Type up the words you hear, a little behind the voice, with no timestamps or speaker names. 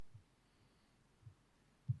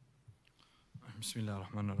بسم الله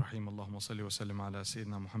الرحمن الرحيم اللهم صل وسلم على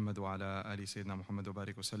سيدنا محمد وعلى آل سيدنا محمد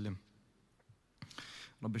وبارك وسلم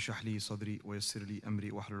رب اشرح لي صدري ويسر لي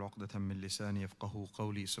أمري واحلل عقدة من لساني يفقهوا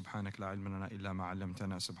قولي سبحانك لا علم لنا إلا ما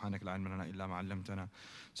علمتنا سبحانك لا علم لنا إلا ما علمتنا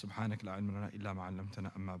سبحانك لا علم لنا إلا ما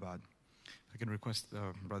علمتنا أما بعد. I can request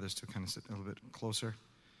the brothers to kind of sit a little bit closer,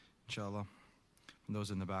 inshallah. And those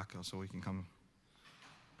in the back also, we can come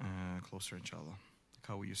closer, inshallah, like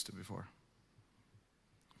how we used to before.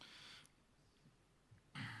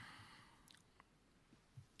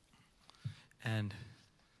 And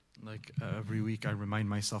like every week, I remind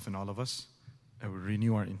myself and all of us, we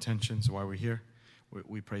renew our intentions while we're here.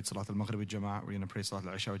 We prayed Salat al-Maghrib with Jama'ah. We're going to pray Salat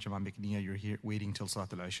al-Isha with Jama'ah. Make niyyah, you're here waiting till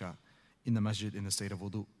Salat al-Isha in the masjid in the state of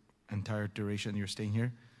wudu. Entire duration you're staying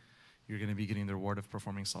here, you're going to be getting the reward of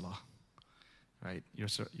performing salah. Right?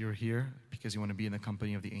 You're here because you want to be in the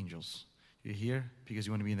company of the angels. You're here because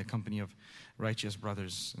you want to be in the company of righteous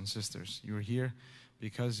brothers and sisters. You're here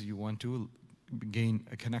because you want to gain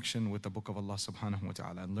a connection with the book of Allah subhanahu wa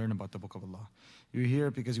ta'ala and learn about the book of Allah. You're here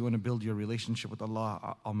because you want to build your relationship with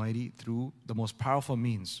Allah Almighty through the most powerful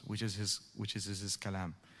means, which is His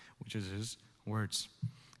kalam, which is His words.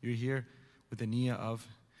 You're here with the niyyah of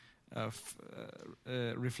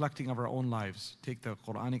reflecting of our own lives. Take the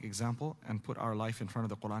Quranic example and put our life in front of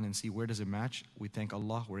the Quran and see where does it match. We thank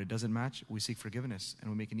Allah. Where it doesn't match, we seek forgiveness and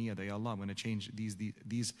we make a niyyah that, Ya Allah, I'm going to change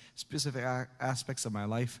these specific aspects of my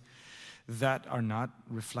life that are not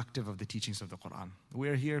reflective of the teachings of the Quran. We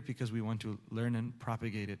are here because we want to learn and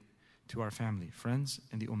propagate it to our family, friends,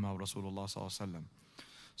 and the Ummah of Rasulullah sallallahu alaihi wasallam.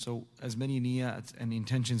 So as many niyyah and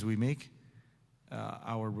intentions we make,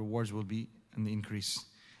 our rewards will be in the increase.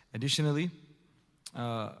 Additionally,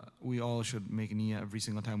 we all should make niyyah every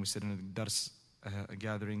single time we sit in a dars, a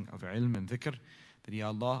gathering of ilm and dhikr, that Ya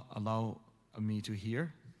Allah, allow me to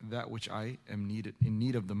hear that which I am in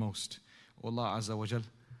need of the most. Allah Azza wa Jal,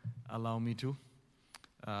 allow me to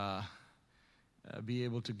be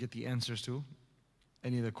able to get the answers to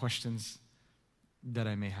any of the questions that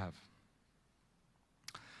I may have.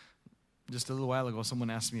 Just a little while ago, someone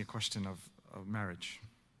asked me a question of marriage.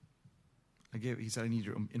 He said, I need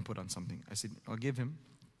your input on something. I said, I'll give him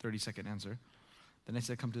 30-second answer. Then I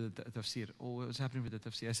said, come to the tafsir. Oh, what's happening with the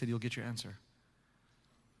tafsir? I said, you'll get your answer.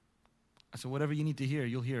 I said, whatever you need to hear,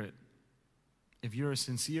 you'll hear it. If you're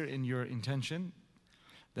sincere in your intention,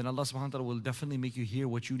 then Allah subhanahu wa ta'ala will definitely make you hear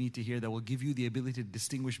what you need to hear that will give you the ability to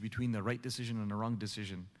distinguish between the right decision and the wrong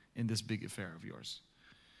decision in this big affair of yours.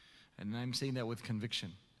 And I'm saying that with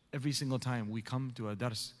conviction. Every single time we come to a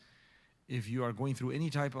dars, if you are going through any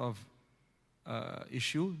type of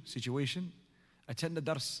issue, situation, attend the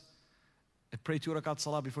dars. Pray 2 rakat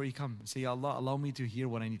salah before you come. Say, Ya Allah, allow me to hear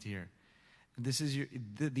what I need to hear. And this is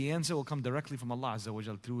the answer will come directly from Allah Azza wa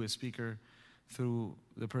Jal through a speaker, through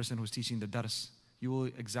the person who's teaching the dars. You will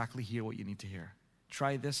exactly hear what you need to hear.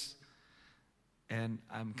 Try this, and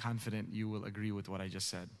I'm confident you will agree with what I just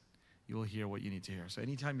said. You will hear what you need to hear. So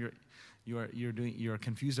anytime you're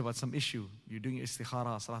confused about some issue, you're doing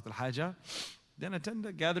istikhara, salat al-hajah, then attend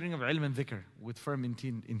a gathering of ilm and dhikr with firm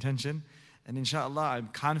intention. And inshallah, I'm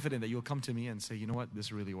confident that you'll come to me and say, you know what,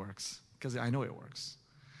 this really works. Because I know it works.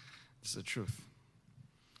 This is the truth.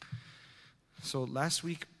 So last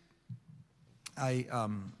week, I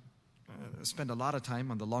spent a lot of time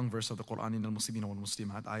on the long verse of the Quran in al-Muslimina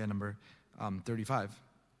wal-Muslimat, ayah number 35.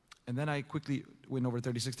 And then I quickly went over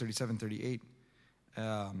 36, 37, 38.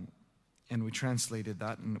 And we translated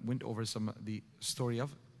that and went over the story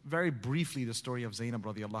of, very briefly, the story of Zainab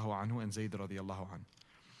radiallahu anhu and Zayd radiallahu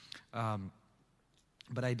anhu.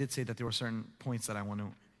 But I did say that there were certain points that I want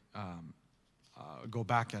to go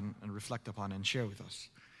back and reflect upon and share with us.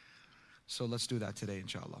 So let's do that today,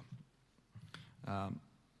 inshallah.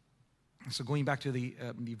 So going back to the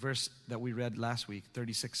verse that we read last week,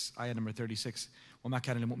 36, ayah number 36. وَمَا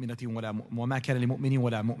كَانَ لِمُؤْمِنٍ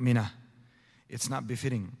وَلَا مُؤْمِنَةٍ. It's not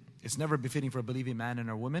befitting. It's never befitting for a believing man and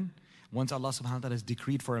a woman, once Allah subhanahu wa ta'ala has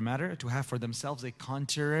decreed for a matter, to have for themselves a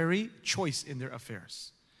contrary choice in their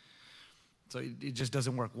affairs. So it just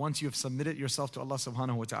doesn't work. Once you've submitted yourself to Allah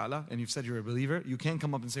subhanahu wa ta'ala and you've said you're a believer, you can't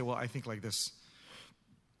come up and say, well, I think like this.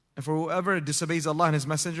 And for whoever disobeys Allah and His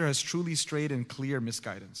Messenger has truly strayed in clear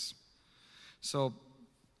misguidance. So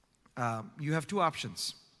you have two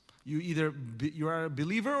options. You are a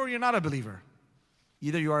believer or you're not a believer.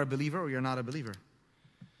 Either you are a believer or you're not a believer.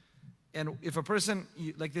 And if a person,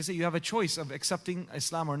 like they say, you have a choice of accepting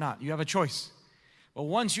Islam or not. You have a choice. But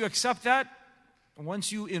once you accept that,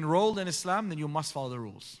 once you enroll in Islam, then you must follow the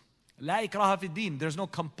rules. La ikraha fi din. There's no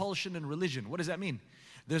compulsion in religion. What does that mean?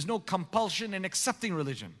 There's no compulsion in accepting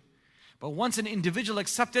religion. But once an individual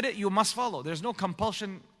accepted it, you must follow. There's no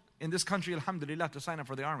compulsion in this country, alhamdulillah, to sign up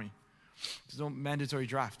for the army. There's no mandatory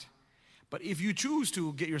draft. But if you choose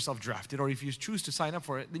to get yourself drafted, or if you choose to sign up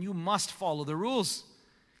for it, then you must follow the rules.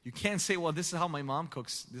 You can't say, well, this is how my mom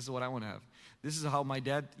cooks. This is what I want to have. This is how my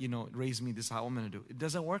dad, raised me. This is how I'm going to do. It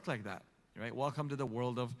doesn't work like that, right? Welcome to the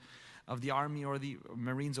world of the army or the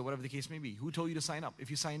Marines or whatever the case may be. Who told you to sign up? If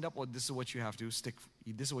you signed up, well, this is what you have to stick.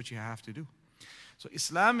 This is what you have to do. So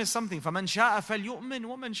Islam is something. فَمَنْ شَاءَ فَلْيُؤْمِنْ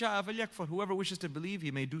وَمَنْ شَاءَ فَلْيَكْفُرْ. Whoever wishes to believe,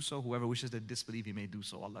 he may do so. Whoever wishes to disbelieve, he may do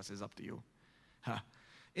so. Allah says, up to you.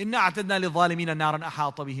 إِنَّا أَعْتَدْنَا لِلظَّالِمِينَ نَارًا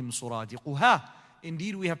أَحَاطَ بِهِمْ سُرَادِقُهَا.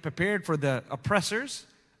 Indeed, we have prepared for the oppressors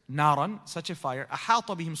naran, such a fire,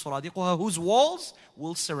 أَحَاطَ بِهِمْ سُرَادِقُهَا, whose walls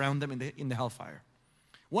will surround them in the hellfire.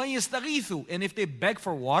 وَإِن يَسْتَغِيثُوا, and if they beg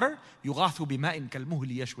for water, يُغَاثُوا بِمَاءٍ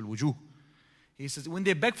كَالْمُهْلِ يَشْوِي الْوُجُوهِ. He says, when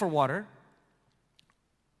they beg for water,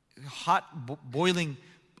 hot, boiling,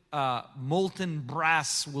 molten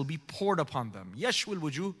brass will be poured upon them. يَشْوِي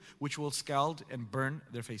الْوُجُوهِ, which will scald and burn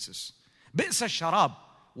their faces. بِئْسَ الشَّرَابِ,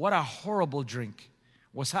 what a horrible drink.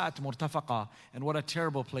 وَسَاءَتْ مُرْتَفَقًا, and what a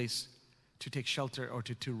terrible place to take shelter or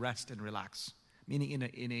to rest and relax. Meaning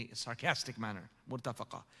in a sarcastic manner.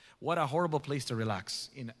 Murtafaqa. What a horrible place to relax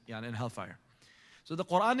in hellfire. So the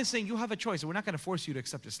Quran is saying you have a choice. We're not going to force you to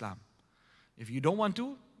accept Islam. If you don't want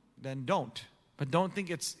to, then don't. But don't think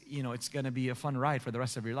it's going to be a fun ride for the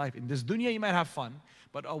rest of your life. In this dunya you might have fun,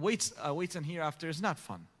 but awaits in hereafter is not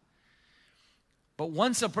fun. But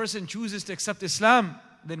once a person chooses to accept Islam,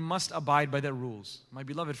 then must abide by their rules. My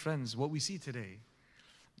beloved friends, what we see today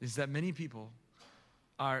is that many people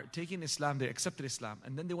are taking Islam, they accepted Islam,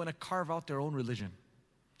 and then they want to carve out their own religion.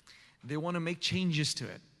 They want to make changes to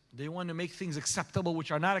it. They want to make things acceptable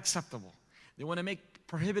which are not acceptable. They want to make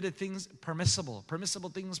prohibited things permissible, permissible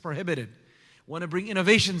things prohibited. Want to bring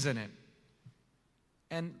innovations in it.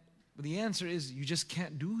 And the answer is you just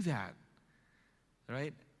can't do that,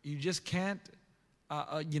 right? You just can't,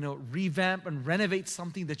 revamp and renovate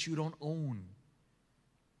something that you don't own.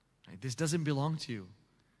 Right? This doesn't belong to you.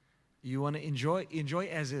 You want to enjoy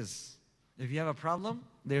as is. If you have a problem,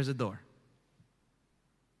 there's a door.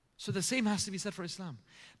 So the same has to be said for Islam.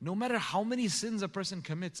 No matter how many sins a person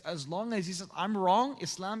commits, as long as he says, I'm wrong,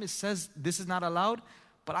 Islam says this is not allowed,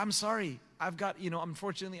 but I'm sorry.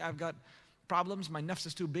 Unfortunately, I've got problems. My nafs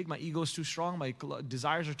is too big, my ego is too strong, my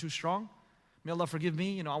desires are too strong. May Allah forgive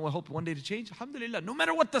me. I will hope one day to change. Alhamdulillah, no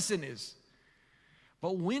matter what the sin is.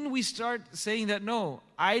 But when we start saying that, no,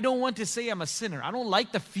 I don't want to say I'm a sinner. I don't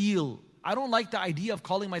like the feel. I don't like the idea of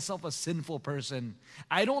calling myself a sinful person.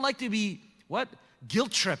 I don't like to be,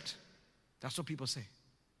 guilt-tripped. That's what people say.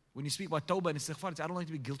 When you speak about tawbah and istighfar, I don't like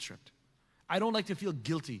to be guilt-tripped. I don't like to feel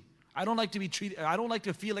guilty. I don't like to be treated, I don't like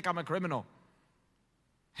to feel like I'm a criminal.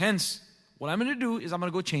 Hence, what I'm going to do is I'm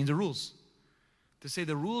going to go change the rules. To say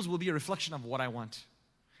the rules will be a reflection of what I want.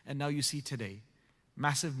 And now you see today,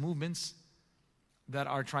 massive movements that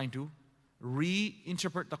are trying to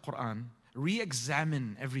reinterpret the Quran,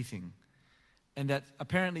 re-examine everything. And that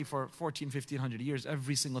apparently for 1,1500 years,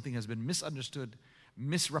 every single thing has been misunderstood,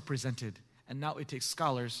 misrepresented. And now it takes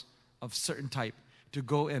scholars of certain type to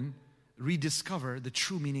go and rediscover the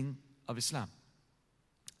true meaning of Islam.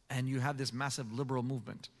 And you have this massive liberal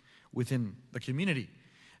movement within the community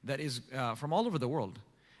that is from all over the world,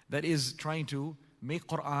 that is trying to make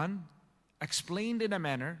Quran explained in a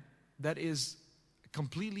manner that is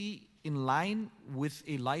completely in line with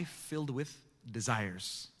a life filled with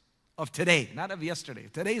desires of today, not of yesterday.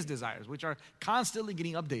 Today's desires, which are constantly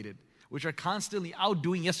getting updated, which are constantly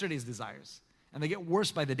outdoing yesterday's desires. And they get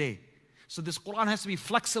worse by the day. So this Quran has to be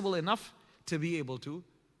flexible enough to be able to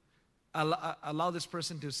allow this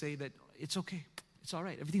person to say that it's okay, it's all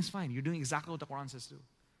right, everything's fine. You're doing exactly what the Quran says to do,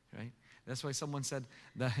 right? That's why someone said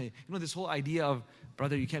that, this whole idea of,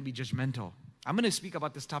 brother, you can't be judgmental. I'm going to speak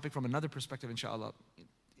about this topic from another perspective, inshallah,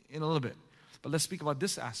 in a little bit. But let's speak about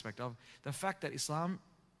this aspect of the fact that Islam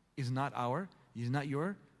is not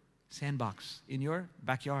your sandbox in your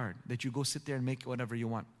backyard that you go sit there and make whatever you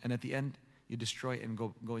want, and at the end you destroy and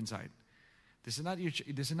go inside. This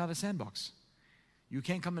is not a sandbox. You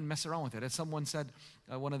can't come and mess around with it. As someone said,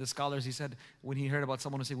 one of the scholars, he said when he heard about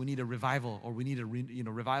someone who said we need a revival, or we need a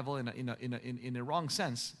revival in a wrong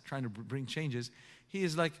sense, trying to bring changes, he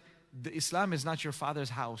is like, Islam is not your father's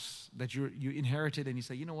house that you inherited and you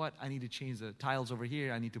say, you know what, I need to change the tiles over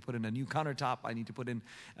here, I need to put in a new countertop, I need to put in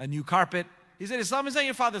a new carpet. He said, Islam is not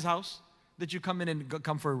your father's house that you come in and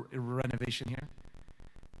come for a renovation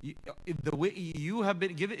here. The way you have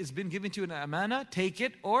been given, it's been given to you an amana, take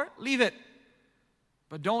it or leave it.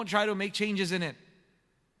 But don't try to make changes in it.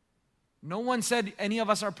 No one said any of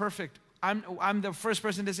us are perfect. I'm the first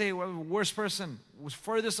person to say, well, worst person was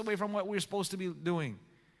furthest away from what we're supposed to be doing.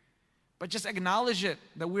 But just acknowledge it,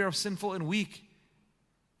 that we are sinful and weak.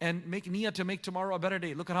 And make niyyah to make tomorrow a better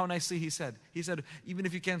day. Look at how nicely he said. He said, even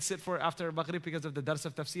if you can't sit for after Maghrib because of the dars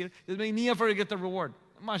of tafsir, just make niyyah for you to get the reward.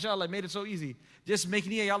 MashaAllah, made it so easy. Just make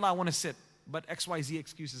niyyah, Ya Allah, I want to sit. But XYZ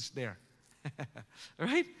excuses there.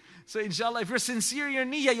 Right? So inshallah, if you're sincere in your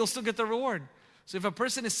niyyah, you'll still get the reward. So if a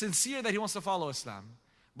person is sincere that he wants to follow Islam,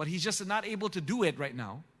 but he's just not able to do it right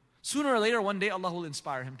now, sooner or later, one day, Allah will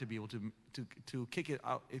inspire him to be able to kick it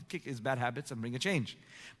out, kick his bad habits and bring a change.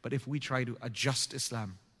 But if we try to adjust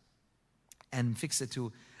Islam and fix it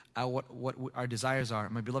to what our desires are,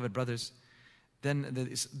 my beloved brothers, then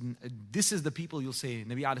this is the people you'll say,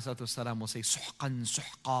 Nabi alayhi salatu wasalam will say, suhqan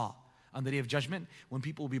suhqa. On the day of judgment, when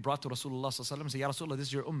people will be brought to Rasulullah sallallahu alaihi wasallam and say, Ya Rasulullah, this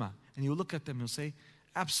is your ummah. And you look at them and you'll say,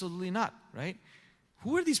 absolutely not, right?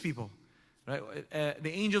 Who are these people? Right?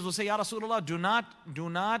 The angels will say, Ya Rasulullah, do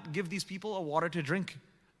not give these people a water to drink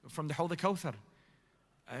from the Hawd al-Kawthar.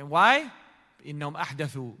 Why? إِنَّهُمْ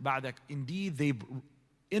أَحْدَثُوا بَعْدَكَ. Indeed, they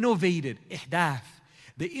innovated, ihdath.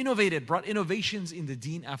 They innovated, brought innovations in the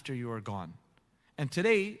deen after you are gone. And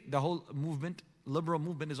today, the whole movement, liberal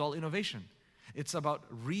movement, is all innovation. It's about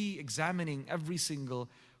re-examining every single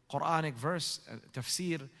Quranic verse,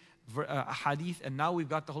 tafsir, hadith, and now we've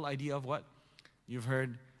got the whole idea of what? You've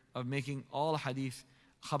heard of making all hadith,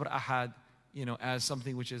 khabar ahad, as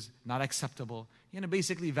something which is not acceptable.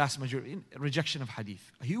 Basically vast majority, rejection of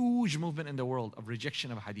hadith. A huge movement in the world of rejection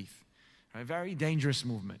of hadith. Right? Very dangerous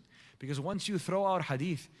movement. Because once you throw out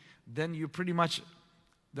hadith, then you pretty much,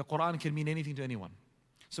 the Quran can mean anything to anyone.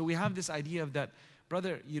 So we have this idea of that,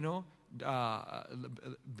 brother, we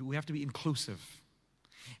have to be inclusive.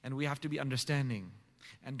 And we have to be understanding.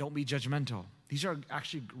 And don't be judgmental. These are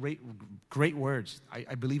actually great words.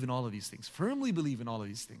 I believe in all of these things. Firmly believe in all of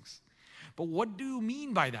these things. But what do you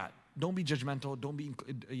mean by that? Don't be judgmental. Don't be,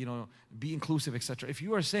 be inclusive, etc. If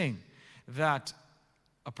you are saying that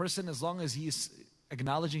a person, as long as he is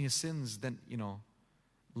acknowledging his sins, then,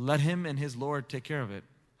 let him and his Lord take care of it.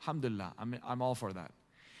 Alhamdulillah, I'm all for that.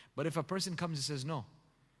 But if a person comes and says, no,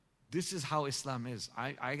 this is how Islam is.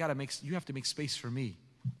 You have to make space for me.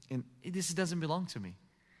 And this doesn't belong to me.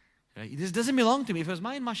 Right? This doesn't belong to me. If it was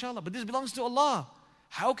mine, mashallah, but this belongs to Allah.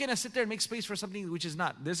 How can I sit there and make space for something which is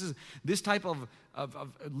not? This type of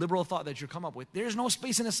liberal thought that you come up with. There's no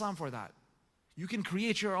space in Islam for that. You can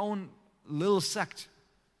create your own little sect.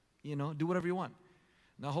 Do whatever you want.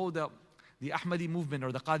 Now the Ahmadi movement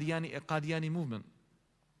or the Qadiani movement.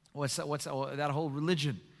 What's that whole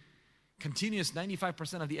religion? Continuous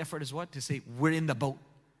 95% of the effort is what? To say, we're in the boat.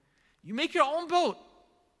 You make your own boat.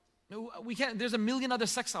 We can't, there's a million other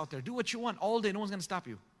sects out there. Do what you want all day. No one's going to stop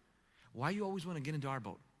you. Why you always want to get into our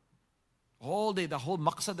boat? All day, the whole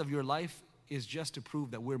maqsad of your life is just to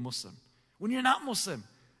prove that we're Muslim. When you're not Muslim,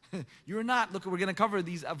 you're not. Look, we're going to cover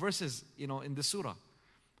these verses, in this surah.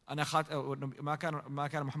 ما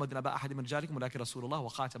كان محمد أبا أحد من رجالكم ولكن رسول الله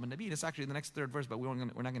وخاتم النبيين. It's actually the next third verse, but we're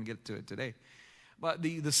not going to get to it today. But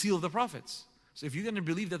the seal of the prophets. So if you're going to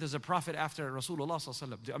believe that there's a prophet after Rasulullah sallallahu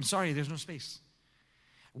alaihi wasallam, I'm sorry, there's no space.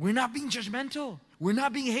 We're not being judgmental. We're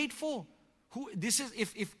not being hateful. This is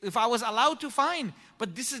if I was allowed to, fine,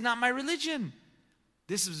 but this is not my religion.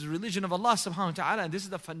 This is the religion of Allah subhanahu wa ta'ala, and this is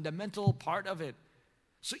the fundamental part of it.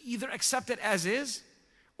 So either accept it as is,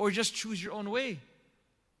 or just choose your own way.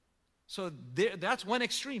 So that's one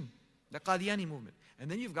extreme, the Qadiani movement.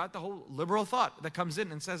 And then you've got the whole liberal thought that comes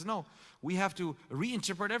in and says, no, we have to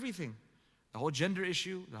reinterpret everything. The whole gender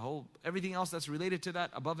issue, everything else that's related to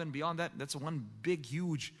that, above and beyond that, that's one big,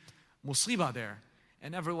 huge musibah there.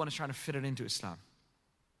 And everyone is trying to fit it into Islam.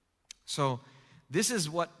 So this is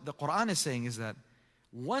what the Quran is saying, is that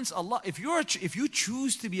once Allah, if you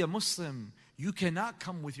choose to be a Muslim, you cannot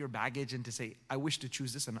come with your baggage and to say, I wish to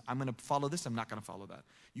choose this and I'm going to follow this, I'm not going to follow that.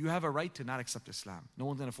 You have a right to not accept Islam. No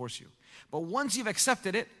one's going to force you. But once you've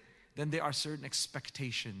accepted it, then there are certain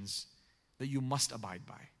expectations that you must abide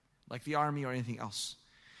by, like the army or anything else.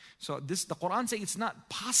 So the Quran says it's not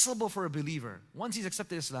possible for a believer, once he's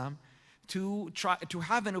accepted Islam, to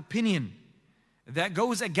have an opinion that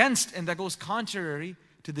goes against and that goes contrary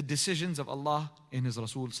to the decisions of Allah and His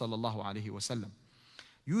Rasul sallallahu alaihi wasallam.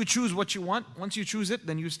 You choose what you want. Once you choose it,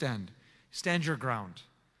 then you stand your ground.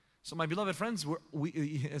 So my beloved friends,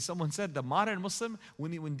 as someone said, the modern Muslim,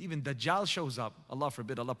 when even Dajjal shows up, Allah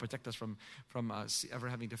forbid, Allah protect us from ever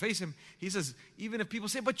having to face him. He says, even if people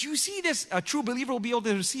say, but you see this, a true believer will be able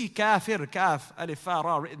to see kafir, kaf, alif, fa,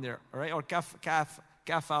 ra written there, right? Or kaf, fa,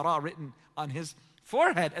 ra written on his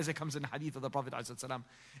forehead, as it comes in the hadith of the Prophet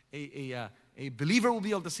ﷺ. A believer will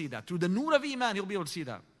be able to see that. Through the nur of Iman, he'll be able to see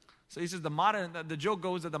that. So he says the joke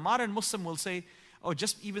goes that the modern Muslim will say, oh,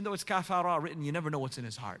 just even though it's kafara written, you never know what's in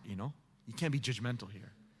his heart, You can't be judgmental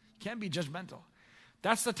here. You can't be judgmental.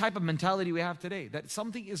 That's the type of mentality we have today. That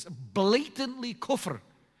something is blatantly kufr,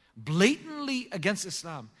 blatantly against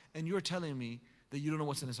Islam, and you're telling me that you don't know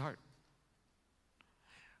what's in his heart.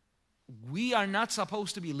 We are not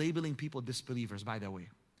supposed to be labeling people disbelievers, by the way.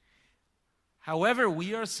 However,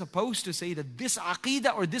 we are supposed to say that this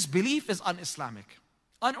aqeedah or this belief is un-Islamic,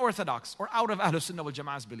 unorthodox, or out of Ahlul Sunnah wal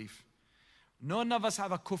Jama'ah's belief. None of us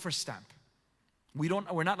have a kufr stamp.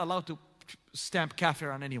 We're not allowed to stamp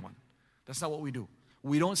kafir on anyone. That's not what we do.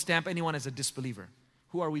 We don't stamp anyone as a disbeliever.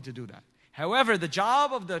 Who are we to do that? However, the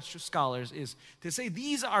job of the scholars is to say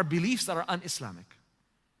these are beliefs that are un-Islamic.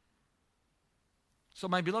 So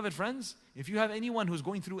my beloved friends, if you have anyone who's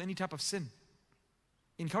going through any type of sin,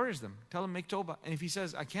 encourage them. Tell them, make tawbah. And if he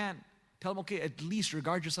says, I can't, tell him, okay, at least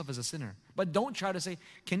regard yourself as a sinner. But don't try to say,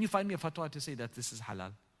 can you find me a fatwa to say that this is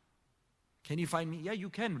halal? Can you find me? Yeah, you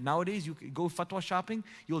can. Nowadays, you go fatwa shopping,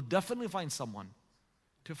 you'll definitely find someone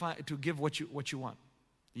to give what you want.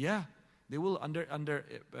 Yeah, they will under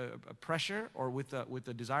pressure or with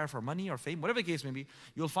a desire for money or fame, whatever the case may be,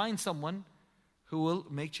 you'll find someone who will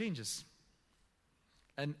make changes.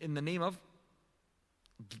 And in the name of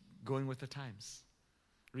going with the times.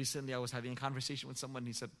 Recently, I was having a conversation with someone.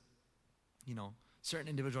 He said, certain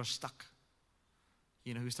individuals are stuck.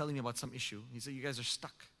 He was telling me about some issue. He said, you guys are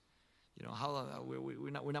stuck. How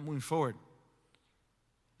we're not moving forward.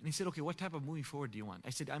 And he said, okay, what type of moving forward do you want? I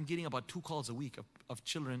said, I'm getting about 2 calls a week of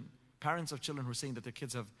children, parents of children who are saying that their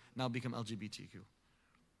kids have now become LGBTQ.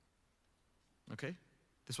 Okay?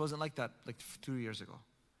 This wasn't like that like 2 years ago.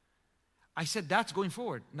 I said, that's going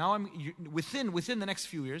forward. Now within the next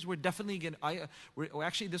few years, we're definitely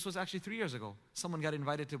this was actually 3 years ago. Someone got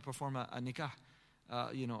invited to perform a nikah,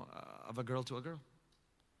 of a girl to a girl.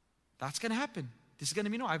 That's going to happen. This is going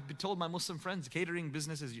to be I've been told my Muslim friends, catering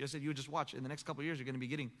businesses, I said, you just watch. In the next couple of years, you're going to be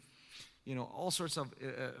getting, all sorts of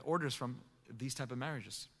orders from these type of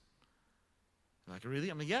marriages. They're like, really?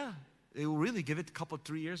 I'm like, yeah. They will really give it a couple,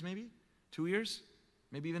 3 years maybe, 2 years,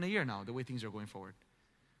 maybe even a year now, the way things are going forward.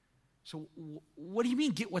 So what do you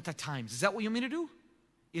mean get with the times? Is that what you mean to do?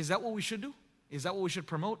 Is that what we should do? Is that what we should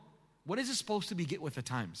promote? What is it supposed to be, get with the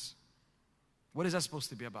times? What is that supposed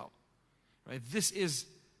to be about? Right? This is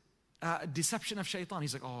deception of shaitan.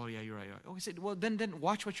 He's like, oh yeah, you're right. Oh, he said, well then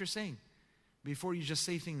watch what you're saying before you just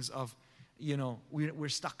say things of, we're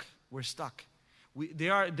stuck. We're stuck. They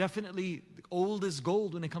are definitely old as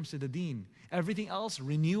gold when it comes to the deen. Everything else,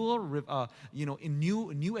 renewal, in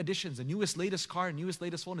new additions, the newest, latest car, newest,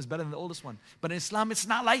 latest phone is better than the oldest one. But in Islam, it's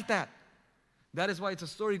not like that. That is why it's a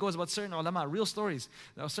story goes about certain ulama, real stories.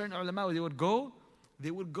 Now, certain ulama, they would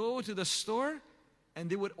go to the store and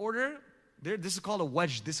they would order. This is called a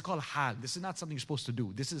wajh. This is called a hal. This is not something you're supposed to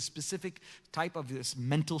do. This is a specific type of this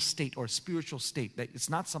mental state or spiritual state. That it's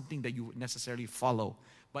not something that you necessarily follow.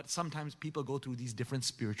 But sometimes people go through these different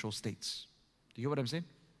spiritual states. Do you get what I'm saying?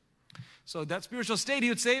 So that spiritual state,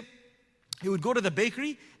 he would go to the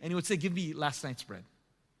bakery and he would say, give me last night's bread.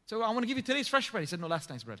 So I want to give you today's fresh bread. He said, no, last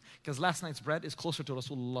night's bread. Because last night's bread is closer to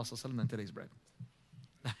Rasulullah than today's bread.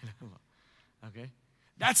 Okay?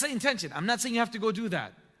 That's the intention. I'm not saying you have to go do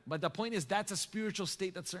that. But the point is, that's a spiritual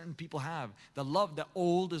state that certain people have. The love, the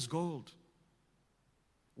old is gold.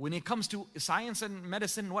 When it comes to science and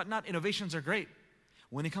medicine and whatnot, innovations are great.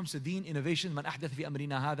 When it comes to deen, innovation, مَنْ أَحْدَثَ فِي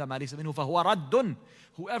أَمْرِنَا هَذَا مَا لَيْسَ مِنْهُ فَهُوَ رَدٌّ.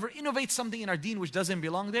 Whoever innovates something in our deen which doesn't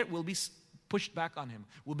belong there will be pushed back on him,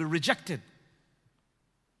 will be rejected.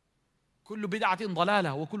 كُلُّ بِدْعَةٍ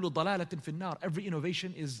ضَلَالَةٍ وَكُلُّ ضَلَالَةٍ فِي النَّارِ. Every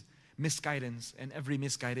innovation is misguidance, and every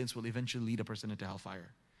misguidance will eventually lead a person into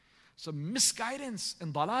hellfire. So misguidance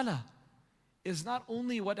and dalala is not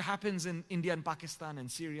only what happens in India and Pakistan and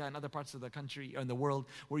Syria and other parts of the country or in the world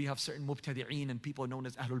where you have certain mubtadi'een and people known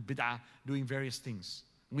as Ahlul Bid'ah doing various things.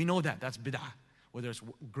 We know that's bid'ah, whether it's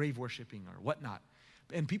grave worshipping or whatnot.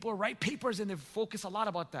 And people write papers and they focus a lot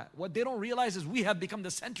about that. What they don't realize is we have become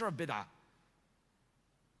the center of bid'ah.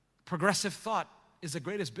 Progressive thought is the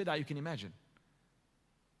greatest bid'ah you can imagine.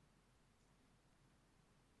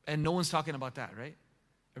 And no one's talking about that, right?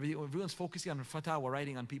 Everyone's focusing on fatwa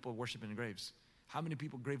writing on people worshiping in graves. How many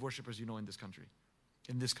people, grave worshippers, you know in this country?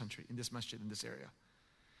 In this masjid, in this area?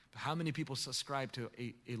 But how many people subscribe to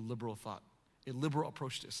a liberal thought, a liberal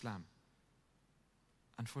approach to Islam?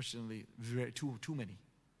 Unfortunately, too many.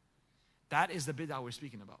 That is the bid'ah we're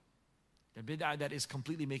speaking about. The bid'ah that is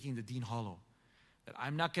completely making the deen hollow. That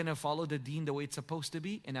I'm not going to follow the deen the way it's supposed to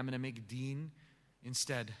be, and I'm going to make deen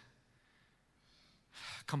instead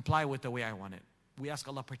comply with the way I want it. We ask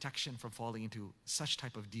Allah protection from falling into such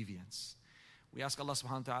type of deviance. We ask Allah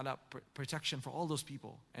subhanahu wa ta'ala protection for all those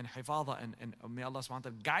people and hifadha, and may Allah subhanahu wa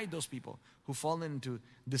ta'ala guide those people who fall into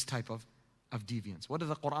this type of of deviance. What does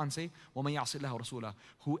the Quran say? وَمَن يَعْصِ اللَّهَ وَرَسُولَهُ.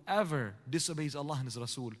 Whoever disobeys Allah and His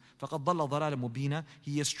Rasul, فَقَدْ ضَلَّ ضَلَالًا مُبِينًا.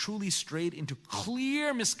 He has truly strayed into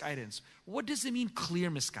clear misguidance. What does it mean, clear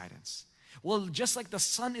misguidance? Well, just like the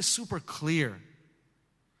sun is super clear,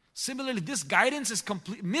 similarly, this guidance is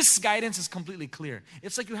misguidance is completely clear.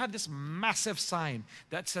 It's like you have this massive sign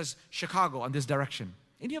that says Chicago on this direction.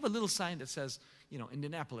 And you have a little sign that says,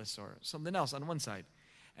 Indianapolis or something else on one side.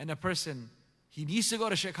 And a person, he needs to go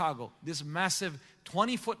to Chicago. This massive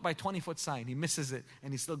 20-foot by 20-foot sign, he misses it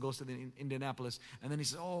and he still goes to the Indianapolis. And then he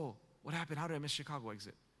says, oh, what happened? How did I miss Chicago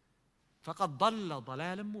exit? فَقَدْ ضَلَّ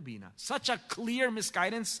ضَلَالًا مُبِينًا. Such a clear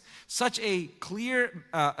misguidance, such a clear,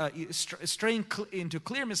 straying into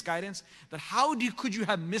clear misguidance, that could you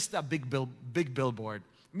have missed that big billboard?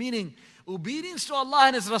 Meaning, obedience to Allah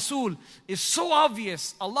and His Rasul is so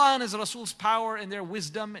obvious. Allah and His Rasul's power and their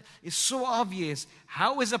wisdom is so obvious.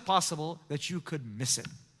 How is it possible that you could miss it?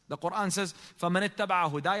 The Quran says, فَمَنِ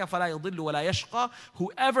اتَّبَعَ هُدَايَ فَلَا يَضِلُّ وَلَا يَشْقَى.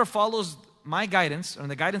 Whoever follows my guidance, or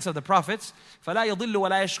the guidance of the prophets, فَلَا يَضِلُّ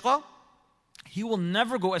وَلَا يَشْقَى, he will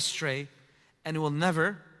never go astray and will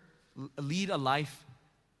never lead a life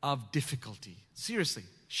of difficulty. Seriously,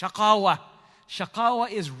 shaqawa. Shaqawa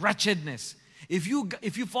is wretchedness. If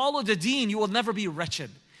you follow the deen, you will never be wretched.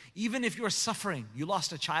 Even if you're suffering, you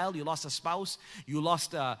lost a child, you lost a spouse, you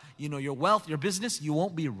lost your wealth, your business, you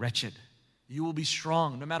won't be wretched. You will be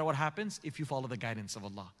strong no matter what happens if you follow the guidance of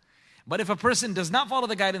Allah. But if a person does not follow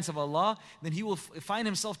the guidance of Allah, then he will find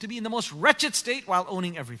himself to be in the most wretched state while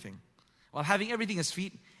owning everything. While having everything at his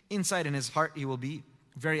feet, inside in his heart, he will be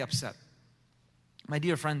very upset. My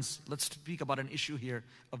dear friends, let's speak about an issue here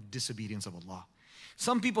of disobedience of Allah.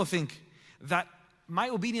 Some people think that my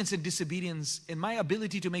obedience and disobedience and my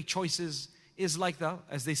ability to make choices is like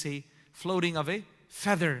as they say, floating of a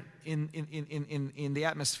feather in the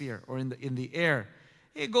atmosphere or in the air.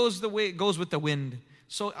 It goes the way it goes with the wind.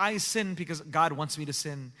 So I sin because God wants me to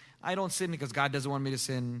sin. I don't sin because God doesn't want me to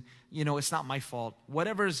sin. It's not my fault.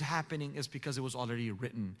 Whatever is happening is because it was already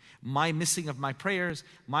written. My missing of my prayers,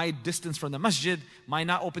 my distance from the masjid, my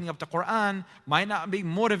not opening up the Quran, my not being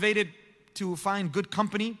motivated to find good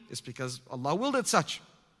company is because Allah willed it such.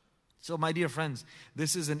 So my dear friends,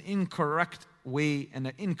 this is an incorrect way and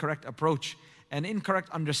an incorrect approach, an incorrect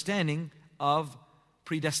understanding of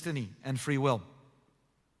predestiny and free will.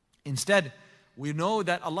 Instead, we know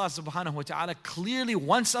that Allah subhanahu wa ta'ala clearly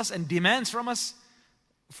wants us and demands from us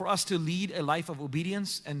for us to lead a life of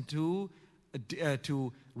obedience and to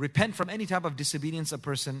repent from any type of disobedience a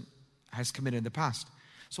person has committed in the past.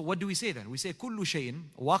 So what do we say then? We say كُلُّ شَيْءٍ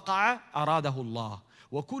وَقَعَ أَرَادَهُ اللَّهُ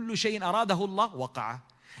وَكُلُّ شَيْءٍ أَرَادَهُ اللَّهُ وَقَعَ.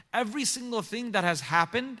 Every single thing that has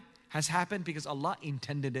happened because Allah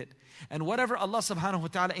intended it. And whatever Allah subhanahu wa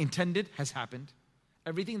ta'ala intended has happened.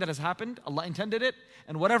 Everything that has happened, Allah intended it.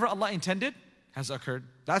 And whatever Allah intended has occurred.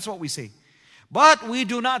 That's what we say. But we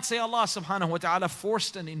do not say Allah subhanahu wa ta'ala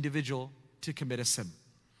forced an individual to commit a sin.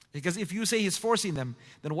 Because if you say He's forcing them,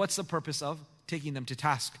 then what's the purpose of taking them to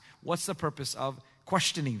task? What's the purpose of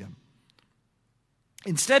questioning them?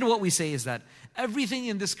 Instead, what we say is that everything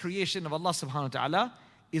in this creation of Allah subhanahu wa ta'ala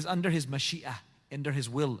is under His mashi'ah, under His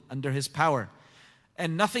will, under His power.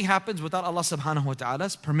 And nothing happens without Allah subhanahu wa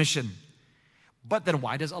ta'ala's permission. But then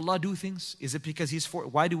why does Allah do things? Is it because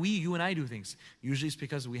why do you and I do things? Usually it's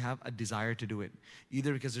because we have a desire to do it.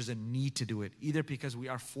 Either because there's a need to do it. Either because we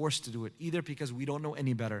are forced to do it. Either because we don't know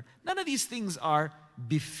any better. None of these things are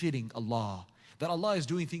befitting Allah. That Allah is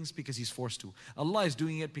doing things because He's forced to. Allah is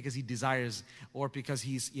doing it because He desires, or because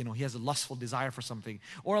He has a lustful desire for something.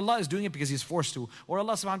 Or Allah is doing it because He's forced to. Or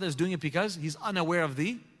Allah subhanahu wa ta'ala is doing it because He's unaware of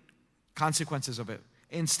the consequences of it.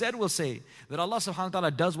 Instead, we'll say that Allah subhanahu wa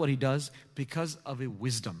ta'ala does what He does because of a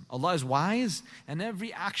wisdom. Allah is wise, and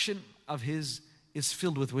every action of His is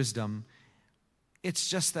filled with wisdom. It's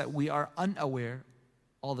just that we are unaware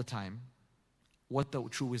all the time what the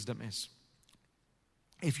true wisdom is.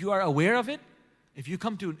 If you are aware of it, if you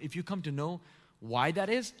come to know why that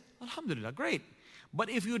is, alhamdulillah, great. But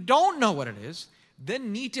if you don't know what it is,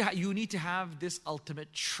 then you need to have this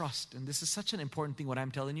ultimate trust. And this is such an important thing, what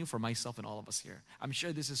I'm telling you, for myself and all of us here. I'm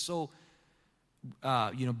sure this is so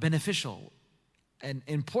beneficial, an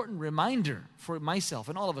important reminder for myself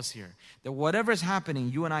and all of us here, that whatever is happening,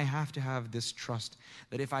 you and I have to have this trust,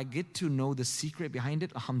 that if I get to know the secret behind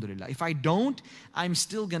it, alhamdulillah. If I don't, I'm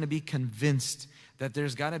still going to be convinced that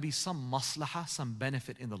there's got to be some maslahah, some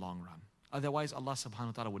benefit in the long run. Otherwise, Allah subhanahu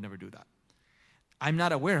wa ta'ala would never do that. I'm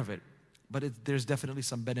not aware of it, but there's definitely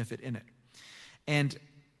some benefit in it. And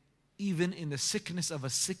even in the sickness of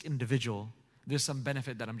a sick individual, there's some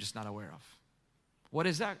benefit that I'm just not aware of. What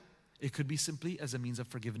is that? It could be simply as a means of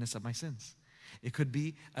forgiveness of my sins. It could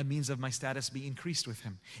be a means of my status being increased with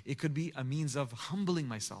him. It could be a means of humbling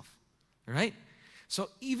myself, right? So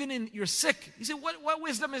even in, you're sick, you say, what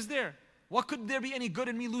wisdom is there? What could there be any good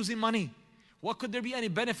in me losing money? What could there be any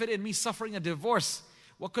benefit in me suffering a divorce?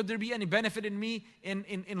 What could there be any benefit in me in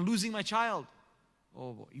losing my child?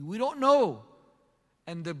 Oh, we don't know.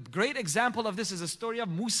 And the great example of this is the story of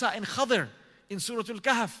Musa and Khadr in Surah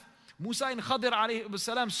Al-Kahf. Musa and Khadr alayhi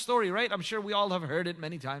salam's story, right? I'm sure we all have heard it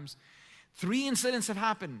many times. 3 incidents have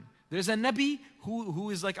happened. There's a Nabi who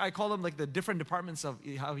is like, I call them like the different departments of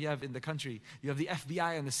how you have in the country. You have the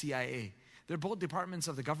FBI and the CIA. They're both departments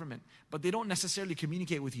of the government, but they don't necessarily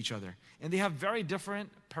communicate with each other. And they have very different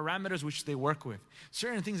parameters which they work with.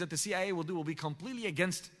 Certain things that the CIA will do will be completely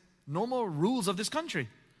against normal rules of this country,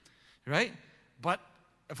 right? But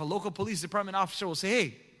if a local police department officer will say,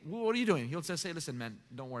 hey, what are you doing? He'll say, listen, man,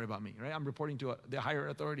 don't worry about me, right? I'm reporting to the higher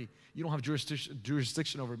authority. You don't have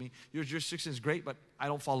jurisdiction over me. Your jurisdiction is great, but I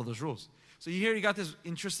don't follow those rules. So you got this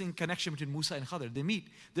interesting connection between Musa and Khadr. They meet.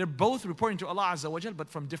 They're both reporting to Allah Azza wa Jal, but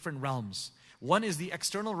from different realms. One is the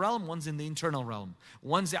external realm, one's in the internal realm.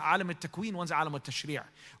 One's the alam al-takween, one's alam al-tashri'.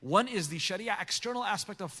 One is the sharia external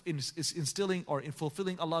aspect of instilling or in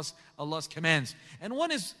fulfilling Allah's commands. And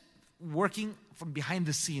one is working from behind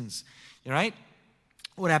the scenes, right?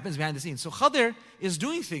 What happens behind the scenes. So Khadr is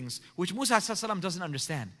doing things which Musa doesn't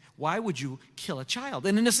understand. Why would you kill a child,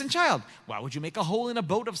 an innocent child? Why would you make a hole in a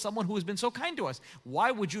boat of someone who has been so kind to us?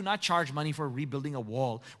 Why would you not charge money for rebuilding a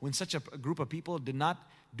wall when such a group of people did not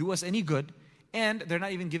do us any good and they're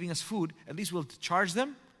not even giving us food? At least we'll charge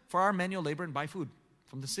them for our manual labor and buy food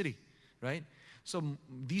from the city, right? So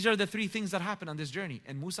these are the 3 things that happen on this journey.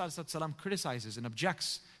 And Musa criticizes and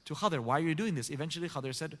objects to Khadr. Why are you doing this? Eventually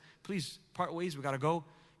Khadr said, please, part ways, we got to go.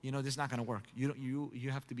 This is not going to work. You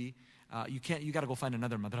have to be, you got to go find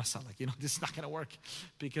another madrasa. This is not going to work.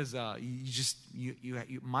 Because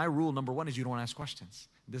my rule number 1 is you don't ask questions.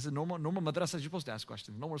 This is normal madrasa, you're supposed to ask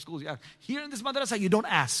questions. Normal schools, you ask. Here in this madrasa, you don't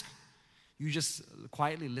ask. You just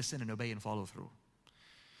quietly listen and obey and follow through.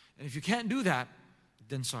 And if you can't do that,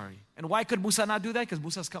 then sorry. And why could Musa not do that? Because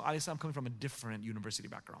Musa coming from a different university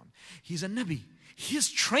background. He's a Nabi. His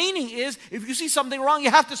training is, if you see something wrong, you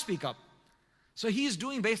have to speak up. So he's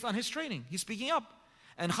doing based on his training. He's speaking up.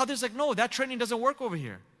 And Khadr's like, no, that training doesn't work over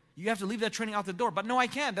here. You have to leave that training out the door. But no, I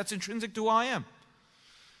can't. That's intrinsic to who I am.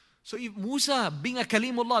 So if Musa, being a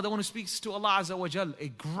Kalimullah, the one who speaks to Allah Azza wa Jal, a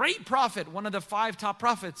great prophet, one of the 5 top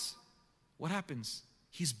prophets, what happens?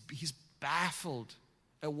 He's baffled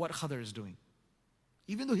at what Khadr is doing.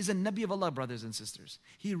 Even though he's a Nabi of Allah, brothers and sisters,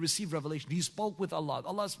 he received revelation. He spoke with Allah.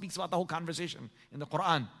 Allah speaks about the whole conversation in the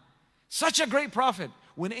Quran. Such a great prophet.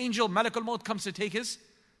 When angel Malakul Maut comes to take his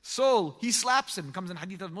soul, he slaps him. Comes in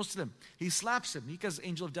Hadith of Muslim. He slaps him because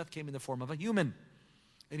angel of death came in the form of a human.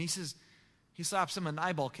 And he says, he slaps him and an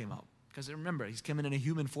eyeball came out. Because remember, he's coming in a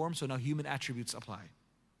human form, so now human attributes apply.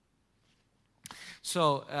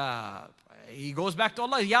 So he goes back to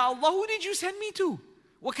Allah. Ya Allah, who did you send me to?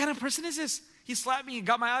 What kind of person is this? He slapped me and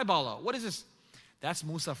got my eyeball out. What is this? That's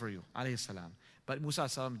Musa for you, alayhi salam. But Musa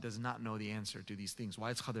salam does not know the answer to these things.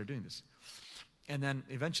 Why is Khadr doing this? And then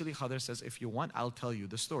eventually Khadr says, if you want, I'll tell you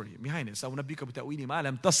the story behind it.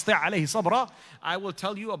 I will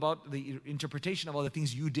tell you about the interpretation of all the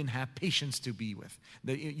things you didn't have patience to be with.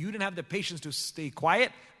 You didn't have the patience to stay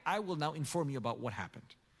quiet. I will now inform you about what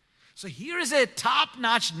happened. So here is a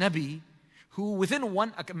top-notch Nabi who within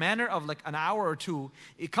a manner of like an hour or 2,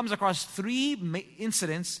 it comes across 3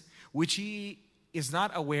 incidents which he is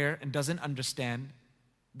not aware and doesn't understand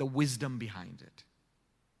the wisdom behind it.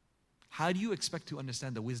 How do you expect to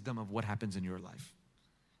understand the wisdom of what happens in your life?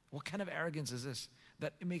 What kind of arrogance is this?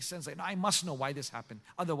 That it makes sense, like, no, I must know why this happened.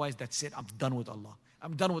 Otherwise, that's it, I'm done with Allah.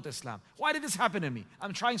 I'm done with Islam. Why did this happen to me?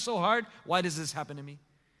 I'm trying so hard. Why does this happen to me?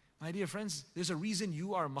 My dear friends, there's a reason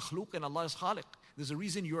you are makhluk and Allah is khaliq. There's a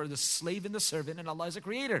reason you are the slave and the servant and Allah is a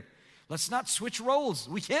creator. Let's not switch roles.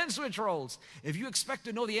 We can't switch roles. If you expect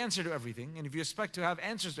to know the answer to everything, and if you expect to have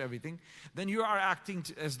answers to everything, then you are acting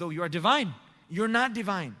as though you are divine. You're not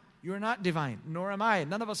divine. You're not divine, nor am I.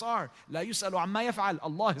 None of us are. لا يسأل عما يفعل.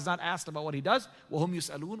 Allah is not asked about what He does. وهم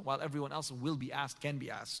يسألون, while everyone else will be asked, can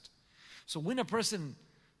be asked. So when a person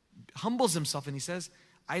humbles himself and he says,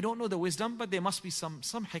 I don't know the wisdom, but there must be some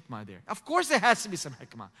hikmah there. Of course there has to be some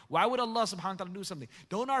hikmah. Why would Allah subhanahu wa ta'ala do something?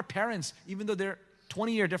 Don't our parents, even though they're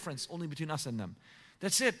 20-year difference only between us and them,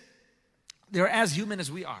 that's it. They're as human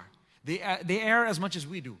as we are. They err as much as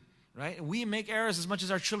we do, right? We make errors as much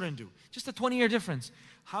as our children do. Just a 20-year difference.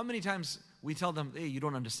 How many times we tell them, hey, you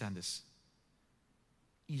don't understand this.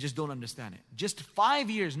 You just don't understand it. Just 5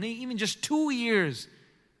 years, even just 2 years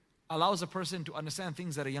allows a person to understand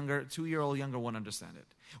things that a 2-year-old younger won't understand it.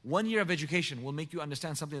 1 year of education will make you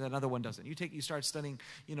understand something that another one doesn't. You start studying,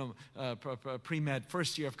 pre-med,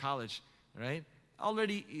 first year of college, right?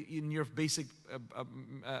 Already in your basic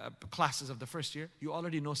classes of the first year, you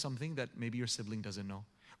already know something that maybe your sibling doesn't know,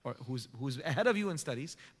 or who's ahead of you in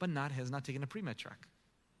studies, but has not taken a pre-med track.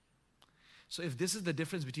 So if this is the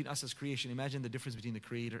difference between us as creation, imagine the difference between the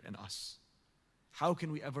Creator and us. How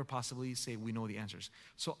can we ever possibly say we know the answers?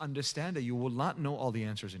 So understand that you will not know all the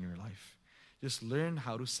answers in your life. Just learn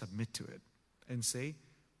how to submit to it and say,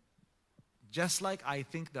 just like I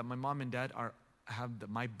think that my mom and dad have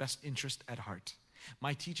my best interest at heart.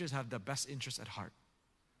 My teachers have the best interest at heart.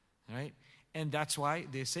 Right? And that's why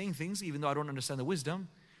they're saying things, even though I don't understand the wisdom,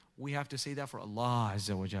 we have to say that for Allah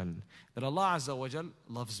Azza wa Jal. That Allah Azza wa Jal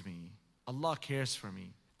loves me. Allah cares for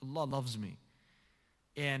me. Allah loves me.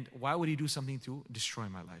 And why would He do something to destroy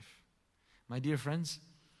my life? My dear friends,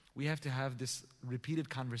 we have to have this repeated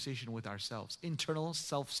conversation with ourselves. Internal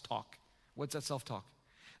self-talk. What's that self-talk?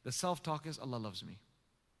 The self-talk is, Allah loves me.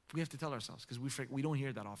 We have to tell ourselves, because we don't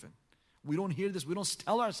hear that often. We don't hear this, we don't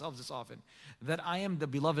tell ourselves this often, that I am the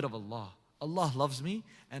beloved of Allah. Allah loves me,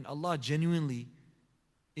 and Allah genuinely,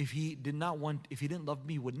 if He didn't love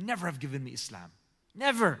me, He would never have given me Islam.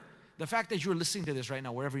 Never. The fact that you're listening to this right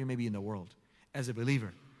now, wherever you may be in the world, as a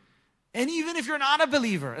believer. And even if you're not a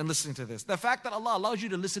believer and listening to this, the fact that Allah allows you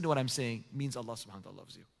to listen to what I'm saying means Allah subhanahu wa ta'ala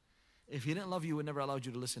loves you. If He didn't love you, He would never allowed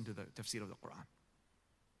you to listen to the tafsir of the Quran.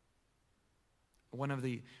 One of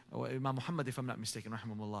the, Imam Muhammad, if I'm not mistaken,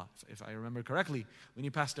 rahimahullah, if I remember correctly, when he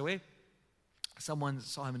passed away, someone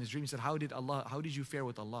saw him in his dream. He said, how did you fare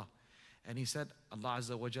with Allah? And he said, Allah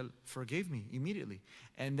Azza wa Jal forgave me immediately.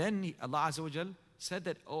 And then Allah Azza wa Jal said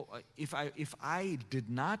that, if I did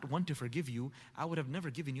not want to forgive you, I would have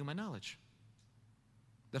never given you my knowledge.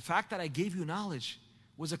 The fact that I gave you knowledge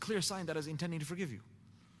was a clear sign that I was intending to forgive you.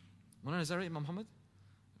 Is that right, Imam Muhammad?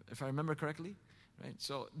 If I remember correctly, right?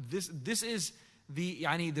 So this is the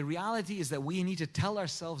reality is that we need to tell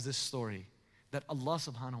ourselves this story, that Allah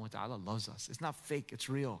subhanahu wa ta'ala loves us. It's not fake, it's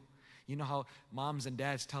real. You know how moms and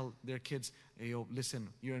dads tell their kids, hey, yo, listen,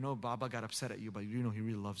 Baba got upset at you, but you know he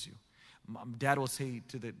really loves you. Dad will say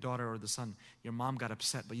to the daughter or the son, your mom got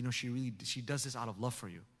upset, but she does this out of love for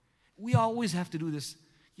you. We always have to do this,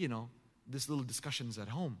 this little discussions at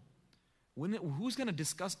home. Who's going to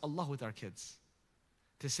discuss Allah with our kids?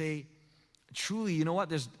 To say, truly, you know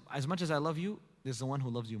what? As much as I love you, there's the one who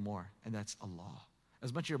loves you more, and that's Allah.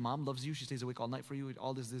 As much as your mom loves you, she stays awake all night for you,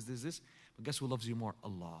 all this, but guess who loves you more?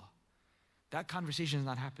 Allah. That conversation is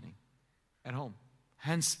not happening at home.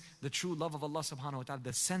 Hence, the true love of Allah subhanahu wa ta'ala,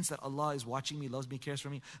 the sense that Allah is watching me, loves me, cares for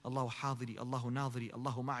me. Allahu hadiri, Allahu nadiri,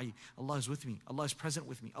 Allahu ma'i. Allah is with me. Allah is present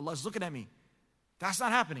with me. Allah is looking at me. That's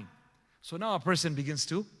not happening. So now a person begins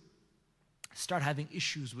to start having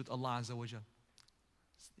issues with Allah Azza wa Jal.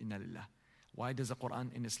 Inna lillah. Why does the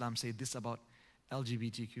Quran in Islam say this about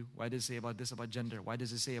LGBTQ? Why does it say about this about gender? Why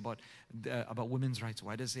does it say about women's rights?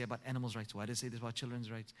 Why does it say about animals' rights? Why does it say this about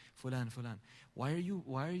children's rights? Fulan. Why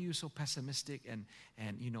are you so pessimistic and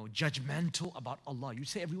judgmental about Allah? You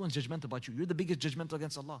say everyone's judgmental about you. You're the biggest judgmental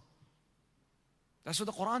against Allah. That's what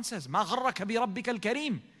the Quran says. Ma gharraka bi rabbikal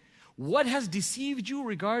kareem. What has deceived you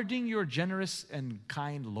regarding your generous and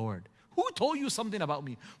kind Lord? Who told you something about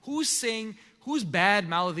me? Who's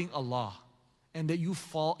bad-mouthing Allah? And that you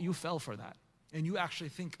fell for that. And you actually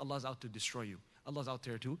think Allah's out to destroy you. Allah's out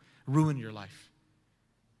there to ruin your life.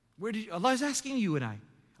 Allah is asking you and I.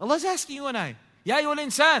 Allah is asking you and I. Ya ayyuhal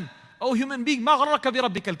insan, O human being, ma gharraka bi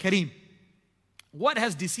rabbikal kareem. What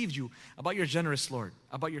has deceived you about your generous Lord,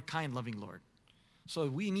 about your kind, loving Lord? So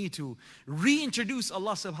we need to reintroduce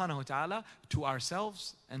Allah subhanahu wa ta'ala to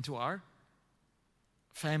ourselves and to our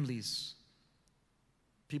families.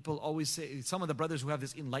 People always say, some of the brothers who have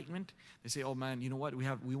this enlightenment, they say, oh man, you know what,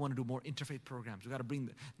 we want to do more interfaith programs. We got to bring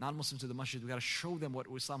the non-Muslims to the masjid. We got to show them what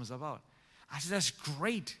Islam is about. I said, that's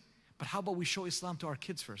great, but how about we show Islam to our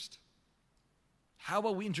kids first? How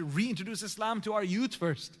about we reintroduce Islam to our youth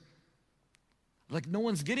first? Like no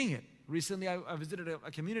one's getting it. Recently I visited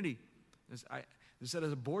a community. They said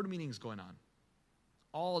there's a board meetings going on.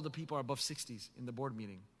 All the people are above 60s in the board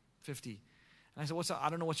meeting, 50. And I said, what's up? I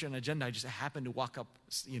don't know what's your agenda. I just happened to walk up,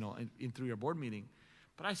 in through your board meeting.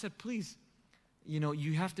 But I said, please,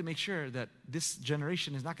 you have to make sure that this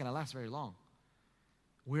generation is not going to last very long.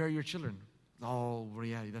 Where are your children? Oh,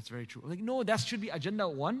 yeah, that's very true. Like, no, that should be agenda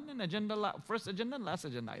one and first agenda and last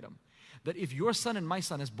agenda item. That if your son and my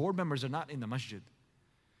son as board members are not in the masjid,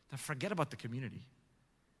 then forget about the community.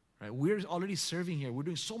 Right? We're already serving here. We're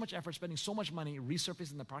doing so much effort, spending so much money,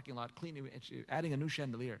 resurfacing the parking lot, cleaning, adding a new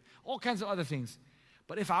chandelier, all kinds of other things.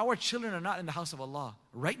 But if our children are not in the house of Allah,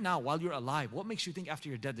 right now, while you're alive, what makes you think after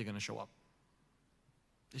you're dead they're going to show up?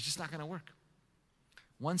 It's just not going to work.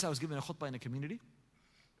 Once I was given a khutbah in a community,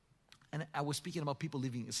 and I was speaking about people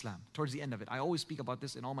leaving Islam. Towards the end of it, I always speak about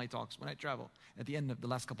this in all my talks when I travel, at the end of the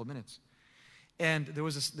last couple of minutes. And there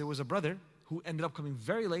was a brother who ended up coming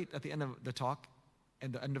very late at the end of the talk,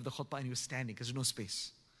 and the end of the khutbah, and he was standing because there's no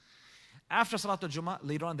space. After Salatul Jummah,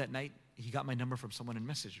 later on that night, he got my number from someone and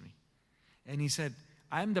messaged me. And he said,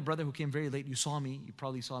 I'm the brother who came very late. You saw me. You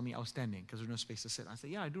probably saw me. I was standing because there's no space to sit. I said,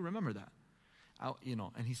 yeah, I do remember that.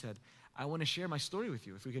 And he said, I want to share my story with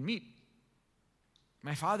you if we can meet.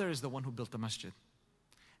 My father is the one who built the masjid.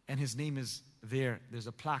 And his name is there. There's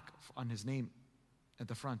a plaque on his name at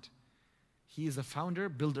the front. He is the founder,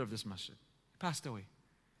 builder of this masjid. He passed away.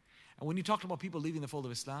 And when you talked about people leaving the fold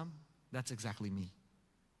of Islam, that's exactly me.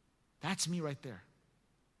 That's me right there.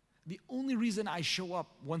 The only reason I show up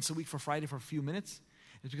once a week for Friday for a few minutes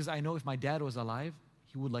is because I know if my dad was alive,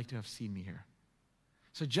 he would like to have seen me here.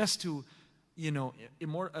 So just to,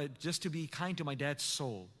 just to be kind to my dad's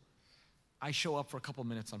soul, I show up for a couple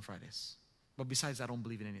minutes on Fridays. But besides, I don't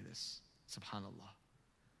believe in any of this. SubhanAllah.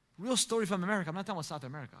 Real story from America. I'm not talking about South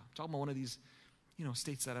America. I'm talking about one of these,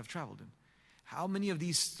 states that I've traveled in. How many of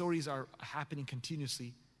these stories are happening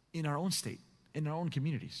continuously in our own state, in our own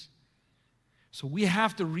communities? So we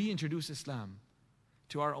have to reintroduce Islam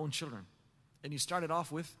to our own children. And you started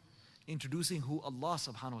off with introducing who Allah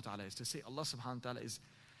subhanahu wa ta'ala is. To say Allah subhanahu wa ta'ala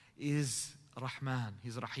is Rahman,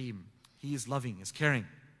 He's Rahim, He is loving, He's caring.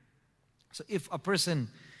 So if a person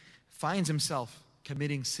finds himself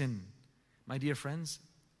committing sin, my dear friends,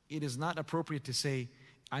 it is not appropriate to say,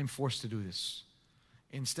 I'm forced to do this.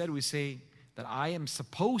 Instead, we say that I am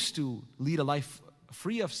supposed to lead a life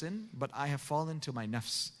free of sin, but I have fallen to my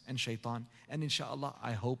nafs and shaitan, and inshallah,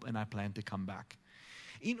 I hope and I plan to come back.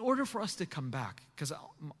 In order for us to come back, because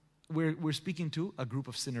we're speaking to a group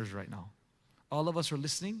of sinners right now. All of us who are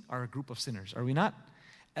listening are a group of sinners, are we not?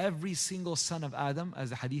 Every single son of Adam,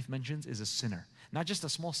 as the hadith mentions, is a sinner. Not just a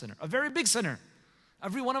small sinner, a very big sinner.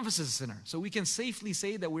 Every one of us is a sinner. So we can safely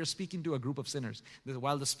say that we're speaking to a group of sinners.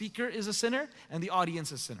 While the speaker is a sinner and the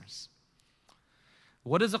audience is sinners.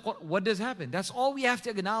 What does happen? That's all we have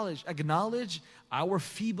to acknowledge. Acknowledge our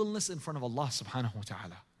feebleness in front of Allah subhanahu wa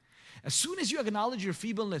ta'ala. As soon as you acknowledge your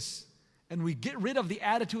feebleness and we get rid of the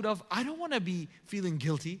attitude of, I don't want to be feeling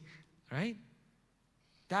guilty, right?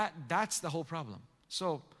 That's the whole problem.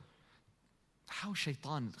 So, how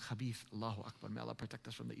shaitan, khabith, Allahu Akbar, may Allah protect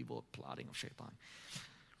us from the evil plotting of shaitan.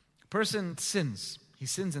 Person sins. He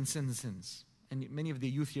sins and sins and sins. And many of the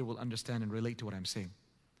youth here will understand and relate to what I'm saying.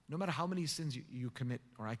 No matter how many sins you commit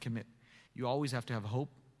or I commit, you always have to have hope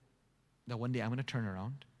that one day I'm going to turn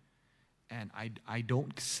around and I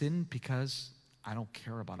don't sin because I don't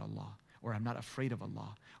care about Allah, or I'm not afraid of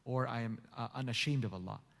Allah, or I am unashamed of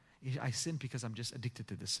Allah. I sin because I'm just addicted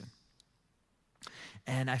to this sin.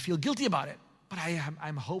 And I feel guilty about it. But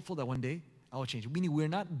I'm hopeful that one day I will change. Meaning we're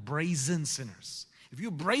not brazen sinners. If you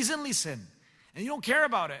brazenly sin and you don't care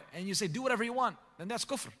about it and you say do whatever you want, then that's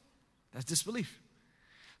kufr. That's disbelief.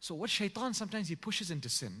 So what shaitan, sometimes he pushes into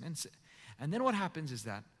sin. And then what happens is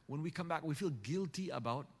that when we come back, we feel guilty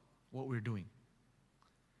about what we're doing.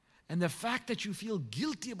 And the fact that you feel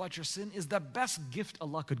guilty about your sin is the best gift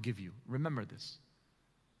Allah could give you. Remember this.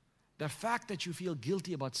 The fact that you feel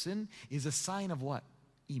guilty about sin is a sign of what?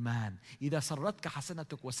 Iman. إِذَا سَرَّتْكَ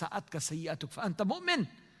حَسَنَتُكَ وَسَأَتْكَ سَيِّئَتُكَ فَأَنْتَ مُؤْمِنٌ.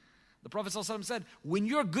 The Prophet ﷺ said, when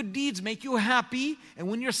your good deeds make you happy and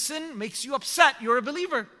when your sin makes you upset, you're a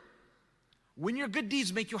believer. When your good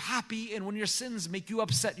deeds make you happy and when your sins make you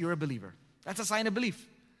upset, you're a believer. That's a sign of belief.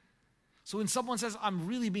 So when someone says, I'm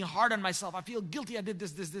really being hard on myself, I feel guilty, I did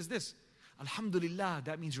this. Alhamdulillah,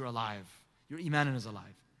 that means you're alive. Your iman is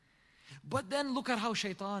alive. But then look at how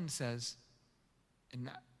shaitan says,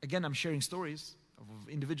 and again I'm sharing stories of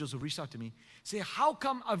individuals who reached out to me, say, how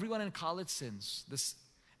come everyone in college sins?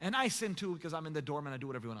 And I sin too because I'm in the dorm and I do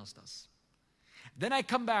what everyone else does. Then I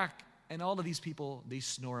come back and all of these people, they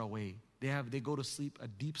snore away. They go to sleep, a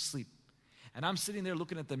deep sleep. And I'm sitting there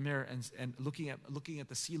looking at the mirror and looking at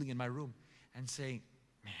the ceiling in my room and saying,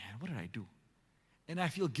 man, what did I do? And I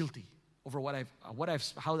feel guilty over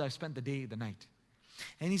how I've spent the day, the night.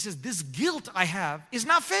 And he says, this guilt I have is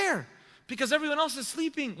not fair because everyone else is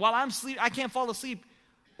sleeping while I'm sleeping. I can't fall asleep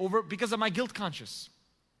because of my guilt conscience.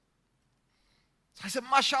 So I said,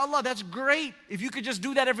 mashallah, that's great. If you could just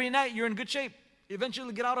do that every night, you're in good shape.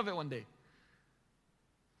 Eventually get out of it one day.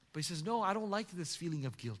 But he says, no, I don't like this feeling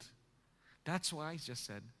of guilt. That's why I just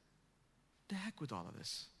said, the heck with all of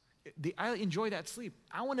this. I enjoy that sleep.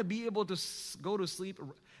 I want to be able to go to sleep,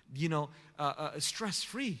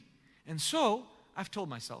 stress-free. And so, I've told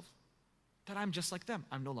myself that I'm just like them.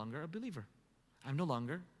 I'm no longer a believer. I'm no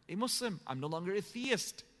longer a Muslim. I'm no longer a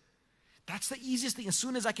theist. That's the easiest thing. As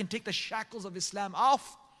soon as I can take the shackles of Islam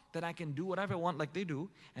off, then I can do whatever I want like they do,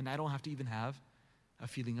 and I don't have to even have a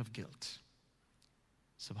feeling of guilt.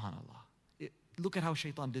 SubhanAllah. Look at how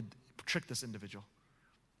shaitan trick this individual.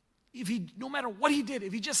 No matter what he did,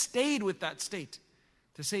 if he just stayed with that state,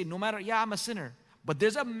 to say, no matter, yeah, I'm a sinner, but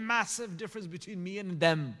there's a massive difference between me and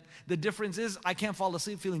them. The difference is I can't fall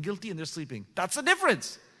asleep feeling guilty and they're sleeping. That's the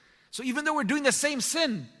difference. So even though we're doing the same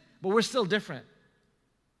sin, but we're still different.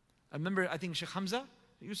 I remember, I think Sheikh Hamza,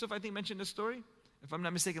 Yusuf, I think mentioned this story. If I'm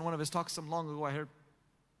not mistaken, one of his talks some long ago I heard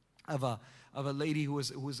of a lady who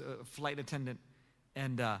was a flight attendant,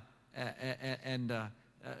 and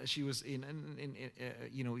she was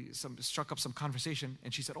struck up some conversation,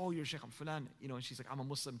 and she said, "Oh, you're Sheikh Fulan," and she's like, "I'm a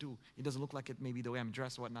Muslim too. It doesn't look like it, maybe the way I'm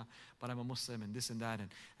dressed or whatnot, but I'm a Muslim and this and that, and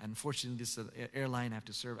unfortunately this airline I have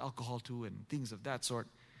to serve alcohol to and things of that sort."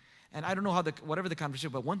 And I don't know how whatever the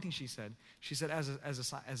conversation, but one thing she said,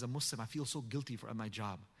 as a Muslim, I feel so guilty for my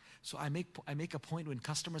job. So I make a point when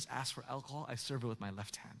customers ask for alcohol, I serve it with my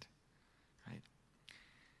left hand. Right?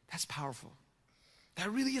 That's powerful. That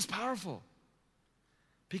really is powerful.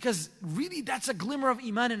 Because really that's a glimmer of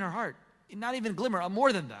iman in her heart. Not even glimmer,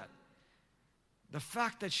 more than that. The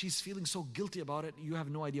fact that she's feeling so guilty about it, you have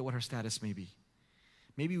no idea what her status may be.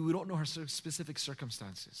 Maybe we don't know her specific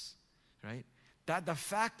circumstances. Right? That the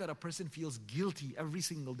fact that a person feels guilty every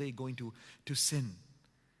single day going to sin,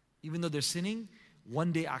 even though they're sinning,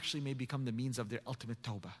 one day actually may become the means of their ultimate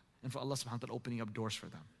tawbah, and for Allah subhanahu wa ta'ala opening up doors for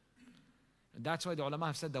them. And that's why the ulama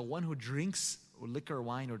have said that one who drinks or liquor or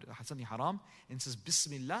wine or something haram and says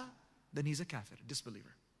Bismillah, then he's a kafir, a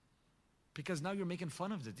disbeliever. Because now you're making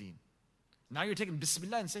fun of the deen. Now you're taking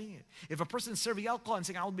Bismillah and saying it. If a person is serving alcohol and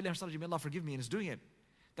saying, A'udhu billahi minash shaitanir rajim, may Allah forgive me, and is doing it,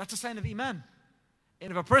 that's a sign of iman.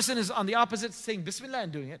 And if a person is on the opposite, saying Bismillah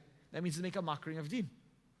and doing it, that means to make a mockery of deen.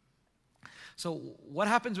 So what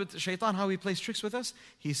happens with shaitan, how he plays tricks with us?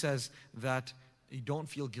 He says that you don't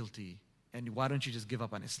feel guilty, and why don't you just give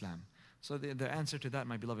up on Islam? So the answer to that,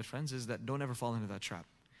 my beloved friends, is that don't ever fall into that trap.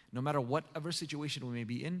 No matter whatever situation we may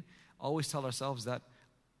be in, always tell ourselves that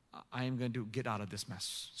I am going to get out of this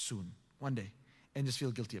mess soon, one day, and just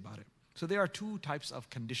feel guilty about it. So there are two types of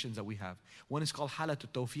conditions that we have. One is called halatul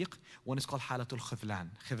tawfiq, one is called halatul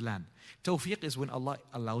khidlan. Tawfiq is when Allah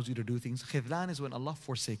allows you to do things. Khidlan is when Allah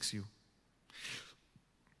forsakes you.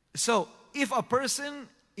 So if a person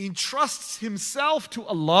entrusts himself to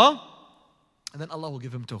Allah, then Allah will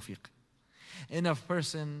give him tawfiq. And if a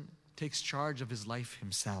person takes charge of his life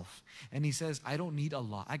himself, and he says, I don't need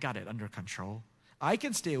Allah, I got it under control. I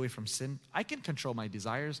can stay away from sin, I can control my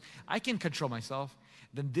desires, I can control myself,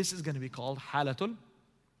 then this is going to be called halatul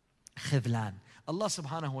khidlan. Allah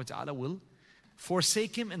subhanahu wa ta'ala will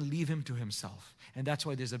forsake him and leave him to himself. And that's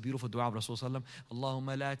why there's a beautiful dua of Rasulullah,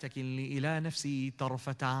 Allahumma la takilni ila nafsi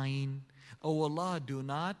tarfat ayn. Oh Allah, do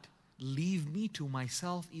not leave me to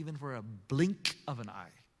myself even for a blink of an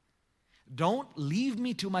eye. Don't leave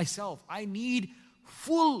me to myself. I need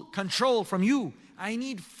full control from you. I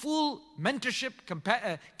need full mentorship,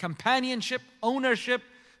 companionship, ownership,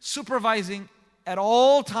 supervising at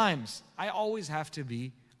all times. I always have to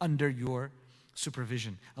be under your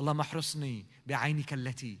supervision. Allah mahrusni bi'aynika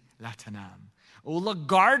allati la tanam. Oh Allah,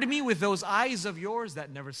 guard me with those eyes of yours that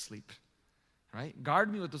never sleep. Right?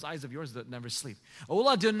 Guard me with those eyes of yours that never sleep. Oh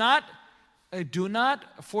Allah, do not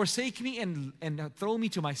forsake me and throw me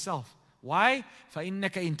to myself. Why?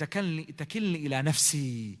 فَإِنَّكَ إِن تَكِلْنِي إِلَى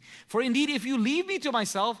نَفْسِي. For indeed, if you leave me to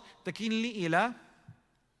myself, تَكِلْنِي إِلَى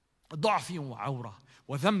ضَعْفٍ وَعَوْرَةٍ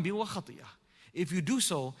وَذَنْبٍ وَخَطِيئَةٍ. If you do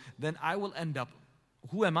so, then I will end up,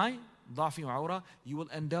 who am I? ضَعْفٍ وَعَوْرَةٍ. You will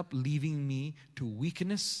end up leaving me to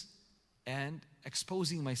weakness and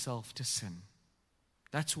exposing myself to sin.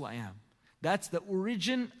 That's who I am. That's the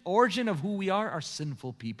origin of who we are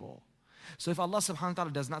sinful people. So if Allah subhanahu wa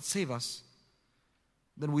ta'ala does not save us,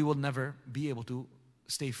 then we will never be able to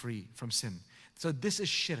stay free from sin. So this is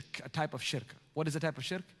shirk, a type of shirk. What is the type of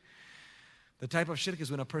shirk? The type of shirk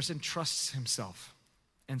is when a person trusts himself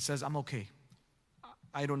and says, I'm okay.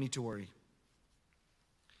 I don't need to worry.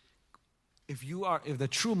 If the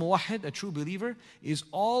true muwahhid, a true believer, is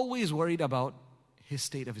always worried about his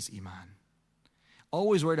state of his iman.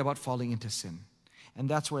 Always worried about falling into sin. And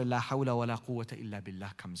that's where la hawla wa la quwwata illa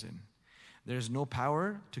billah comes in. There's no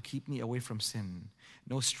power to keep me away from sin.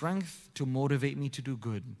 No strength to motivate me to do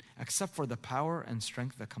good, except for the power and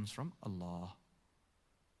strength that comes from Allah.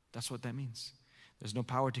 That's what that means. There's no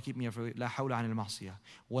power to keep me away. لا حول عن المعصية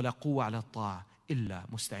ولا قوة على الطاعة إلا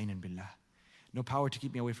مستعين بالله. No power to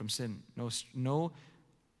keep me away from sin. No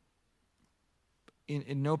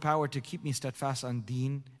in no power to keep me steadfast on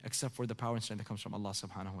deen except for the power and strength that comes from Allah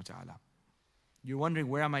subhanahu wa ta'ala. You're wondering,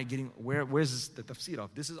 where am I getting, where's the tafsir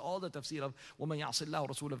of? This is all the tafsir of وَمَنْ يَعْصِ اللَّهُ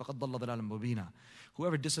رَسُولَهُ فَقَدْ ضَلَّ ضَلَالًا مُبِينًا.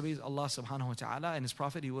 Whoever disobeys Allah subhanahu wa ta'ala and His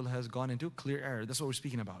Prophet, he has gone into clear error. That's what we're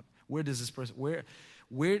speaking about. Where does this person,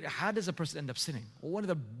 how does a person end up sinning? Well, one of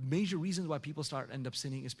the major reasons why people end up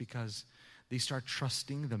sinning is because they start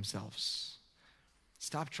trusting themselves.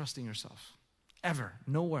 Stop trusting yourself. Ever.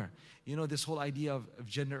 Nowhere. You know, this whole idea of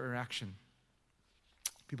gender interaction.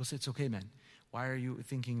 People say, it's okay, man. Why are you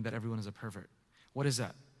thinking that everyone is a pervert? What is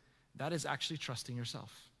that? That is actually trusting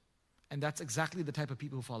yourself. And that's exactly the type of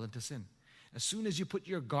people who fall into sin. As soon as you put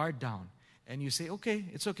your guard down and you say, okay,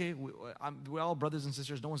 it's okay, we're all brothers and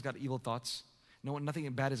sisters, no one's got evil thoughts, nothing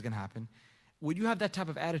bad is going to happen. When you have that type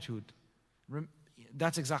of attitude,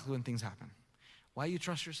 that's exactly when things happen. Why you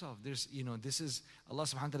trust yourself? This is, Allah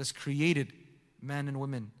subhanahu wa ta'ala has created men and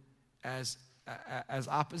women as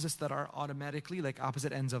opposites that are automatically like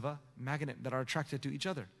opposite ends of a magnet that are attracted to each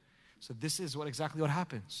other. So this is exactly what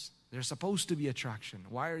happens. There's supposed to be attraction.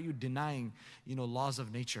 Why are you denying, laws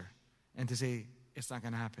of nature and to say it's not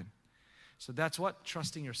going to happen? So that's what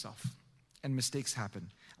trusting yourself. And mistakes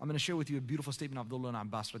happen. I'm going to share with you a beautiful statement of Abdullah ibn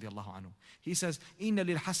Abbas radiallahu anhu. He says, "Inna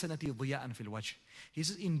lil hasanati diya'an fil wajh." He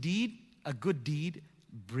says, indeed, a good deed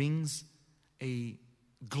brings a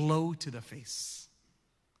glow to the face.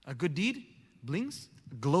 A good deed brings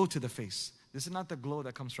glow to the face. This is not the glow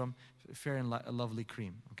that comes from Fair and Lovely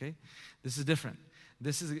cream, okay? This is different.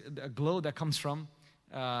 This is a glow that comes from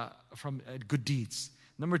good deeds.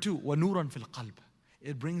 Number 2, وَنُورًا فِي الْقَلْبِ.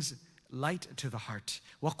 It brings light to the heart.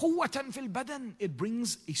 وَقُوَّةً فِي الْبَدَنِ. It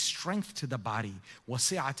brings a strength to the body.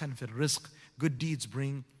 وَسِعَةً فِي الرِّزْقِ. Good deeds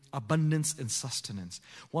bring abundance and sustenance.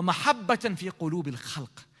 وَمَحَبَّةً فِي قُلُوبِ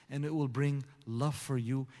الْخَلْقِ. And it will bring love for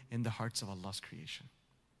you in the hearts of Allah's creation.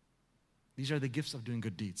 These are the gifts of doing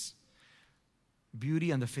good deeds.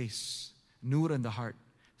 Beauty on the face, nur in the heart,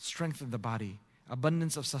 strength in the body,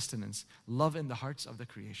 abundance of sustenance, love in the hearts of the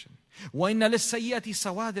creation. وَإِنَّ لِلسَّيِّئَةِ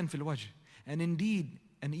سَوَادٍ فِي الْوَجْهِ. And indeed,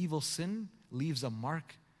 an evil sin leaves a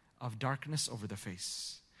mark of darkness over the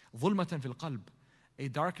face. ظُلْمَةً فِي الْقَلْبِ. A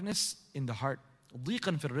darkness in the heart.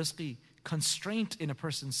 ضِيقًا فِي الرِّزْقِ. Constraint in a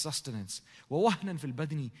person's sustenance. وَوَهْنًا فِي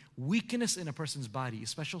الْبَدْنِ. Weakness in a person's body,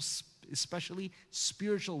 especially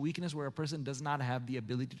spiritual weakness where a person does not have the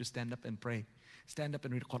ability to stand up and pray. Stand up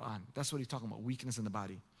and read Quran. That's what he's talking about, weakness in the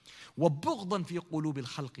body. وَبُغْضًا فِي قُلُوبِ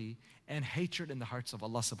الْخَلْقِ. And hatred in the hearts of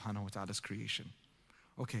Allah subhanahu wa ta'ala's creation.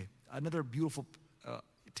 Okay, another beautiful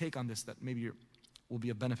take on this that maybe will be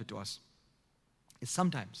of benefit to us is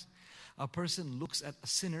sometimes a person looks at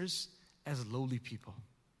sinners as lowly people.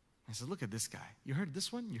 I said, look at this guy. You heard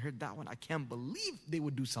this one? You heard that one? I can't believe they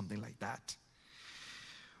would do something like that.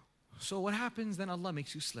 So what happens then? Allah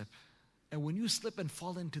makes you slip. And when you slip and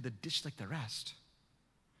fall into the ditch like the rest,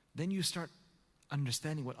 then you start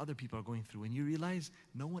understanding what other people are going through, and you realize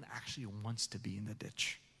no one actually wants to be in the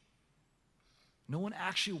ditch. No one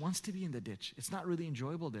actually wants to be in the ditch. It's not really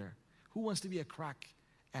enjoyable there. Who wants to be a crack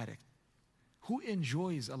addict? Who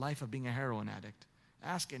enjoys a life of being a heroin addict?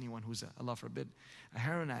 Ask anyone who's, Allah forbid, a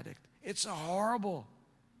heroin addict. It's horrible.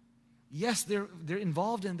 Yes, they're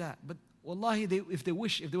involved in that, but wallahi, if there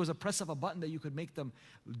was a press of a button that you could make them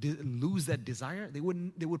lose that desire, they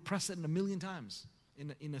would press it 1,000,000 times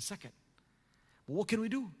in a second. But what can we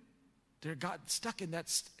do? They're stuck in that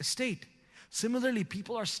state. Similarly,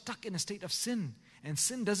 people are stuck in a state of sin, and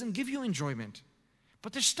sin doesn't give you enjoyment.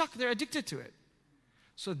 But they're stuck, they're addicted to it.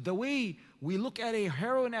 So the way we look at a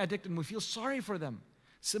heroin addict and we feel sorry for them,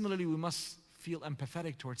 similarly we must feel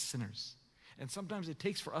empathetic towards sinners. And sometimes it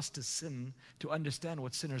takes for us to sin to understand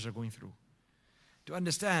what sinners are going through. To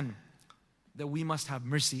understand that we must have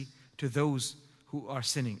mercy to those who are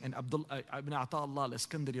sinning. And Ibn Ata'Allah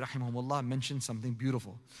al-Iskandari rahimahumullah mentioned something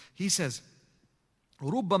beautiful. He says,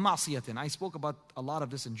 رُبَّ مَعْصِيَةٍ. I spoke about a lot of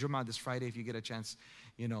this in Jum'ah this Friday if you get a chance.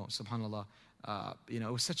 Subhanallah.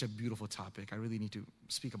 It was such a beautiful topic. I really need to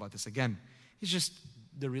speak about this again. It's just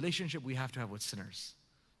the relationship we have to have with sinners.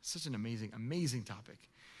 Such an amazing, amazing topic.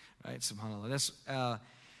 Right? Subhanallah. That's,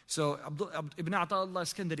 so Ibn Ata'Allah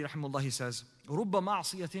Iskandari rahimahullah, he says, رُبَّ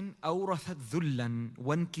مَعْصِيَةٍ أَوْرَثَتْ ذُلًّا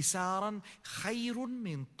وَانْكِسَارًا خَيْرٌ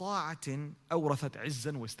مِّن طَاعَةٍ أَوْرَثَتْ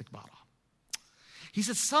عِزًّا وَاسْتِكْبَارًا. He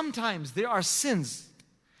says sometimes there are sins.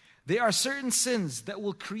 There are certain sins that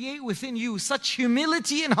will create within you such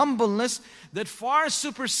humility and humbleness that far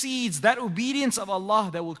supersedes that obedience of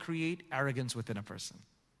Allah that will create arrogance within a person.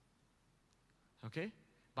 Okay?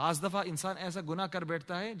 बाज़ दफ़ा इंसान ऐसा गुनाह कर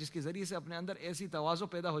बैठता है जिसके ज़रिए से अपने अंदर ऐसी तवाज़ो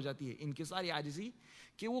पैदा हो जाती है, इनकिसारी आजिज़ी,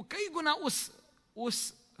 कि वो कई गुनाह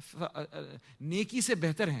उस नेकी से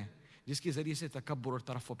बेहतर हैं, जिसके ज़रिए से तकब्बुर और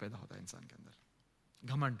तरफ़्फ़ुर पैदा होता है इंसान के अंदर.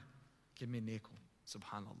 Ghamand, कि मैं नेक हूँ.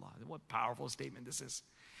 Subhanallah. What powerful statement this is.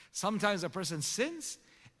 Sometimes a person sins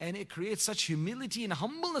and it creates such humility and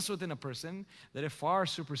humbleness within a person that it far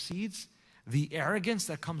supersedes the arrogance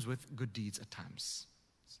that comes with good deeds at times.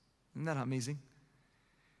 Isn't that amazing?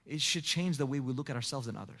 It should change the way we look at ourselves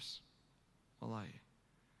and others. Wallahi.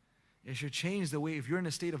 It should change the way, if you're in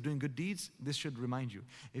a state of doing good deeds, this should remind you.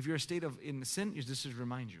 If you're in a state of in sin, this should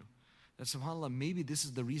remind you that subhanAllah, maybe this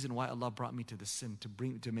is the reason why Allah brought me to this sin,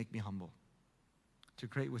 to make me humble, to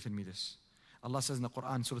create within me this. Allah says in the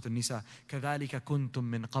Quran, Surah An-Nisa, كَذَلِكَ كُنْتُم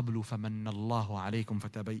مِّن قَبْلُ فَمَنَّ اللَّهُ عَلَيْكُمْ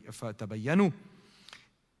فَتَبَيَّنُوا.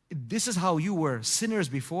 This is how you were sinners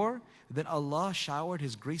before, then Allah showered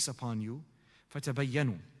His grace upon you.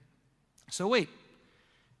 فَتَبَيَّنُوا. So wait,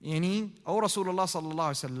 O Rasulullah sallallahu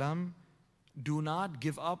alaihi wasallam, do not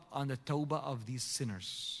give up on the tawbah of these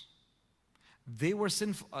sinners. They were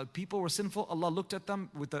sinful, people were sinful. Allah looked at them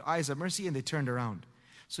with the eyes of mercy and they turned around.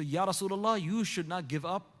 So Ya Rasulullah, you should not give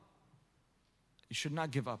up. You should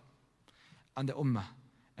not give up on the ummah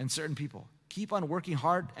and certain people. Keep on working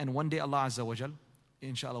hard, and one day Allah Azza wa Jal,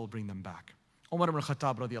 inshallah, will bring them back. Umar ibn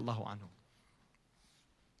Khattab radiallahu anhu.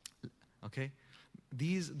 Okay?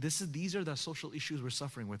 These are the social issues we're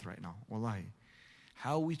suffering with right now. Wallahi.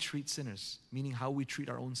 How we treat sinners, meaning how we treat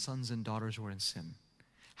our own sons and daughters who are in sin.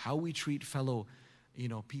 How we treat fellow,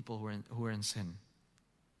 people who are in sin.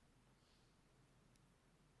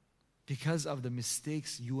 Because of the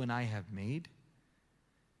mistakes you and I have made,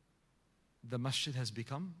 the masjid has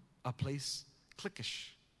become a place,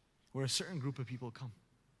 cliquish, where a certain group of people come.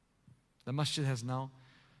 The masjid has now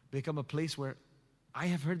become a place where I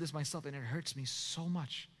have heard this myself and it hurts me so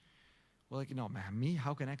much. Well, me,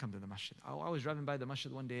 how can I come to the masjid? I was driving by the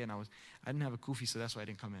masjid one day and I didn't have a kufi, so that's why I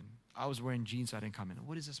didn't come in. I was wearing jeans, so I didn't come in.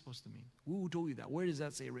 What is that supposed to mean? Who told you that? Where does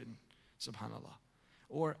that say written? Subhanallah.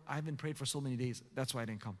 Or I haven't prayed for so many days, that's why I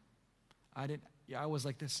didn't come. I was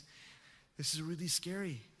like this. This is really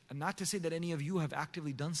scary. And not to say that any of you have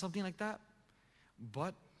actively done something like that,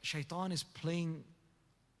 but shaitan is playing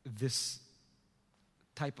this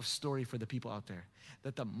type of story for the people out there,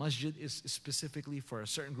 that the masjid is specifically for a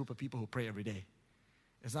certain group of people who pray every day.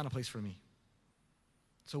 It's not a place for me.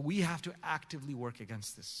 So we have to actively work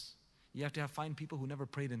against this. You have to find people who never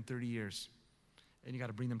prayed in 30 years, and you got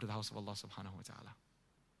to bring them to the house of Allah subhanahu wa ta'ala.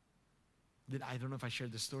 I don't know if I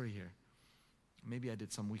shared this story here. Maybe I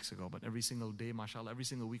did some weeks ago, but every single day, mashallah, every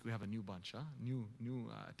single week we have a new bunch, new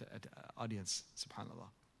audience, subhanallah.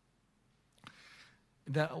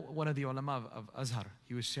 One of the ulama of Azhar,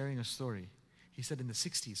 he was sharing a story. He said in the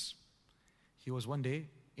 60s, he was one day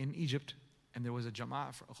in Egypt, and there was a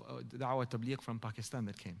jama'ah, da'wah tabligh from Pakistan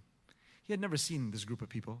that came. He had never seen this group of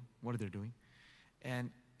people. What are they doing? And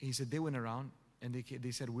he said they went around, and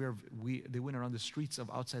they said they went around the streets of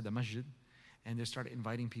outside the masjid, and they started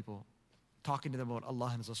inviting people, talking to them about Allah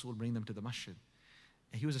and His Rasul, bring them to the masjid.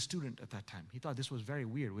 And he was a student at that time. He thought this was very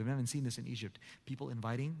weird. We haven't seen this in Egypt. People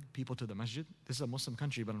inviting people to the masjid. This is a Muslim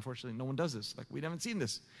country, but unfortunately no one does this. We haven't seen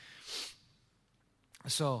this.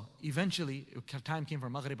 So eventually, time came for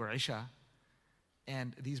Maghrib or Isha,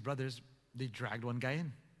 and these brothers, they dragged one guy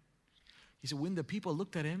in. He said, when the people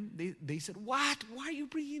looked at him, they said, "What? Why are you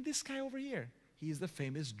bringing this guy over here? He is the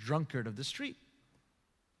famous drunkard of the street."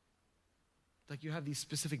 Like you have these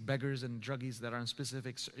specific beggars and druggies that are in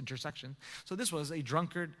specific intersections. So this was a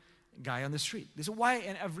drunkard guy on the street. They said, "Why?"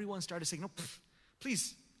 And everyone started saying, "No,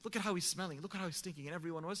 please, look at how he's smelling. Look at how he's stinking." And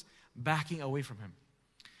everyone was backing away from him.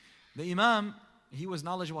 The Imam, he was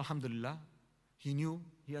knowledgeable, alhamdulillah. He knew,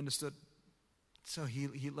 he understood. So he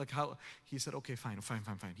said, "Okay, fine.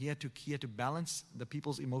 He had to balance the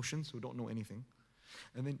people's emotions who don't know anything.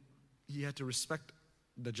 And then he had to respect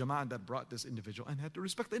the jama'ah that brought this individual and had to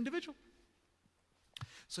respect the individual.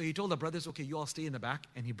 So he told the brothers, "Okay, you all stay in the back,"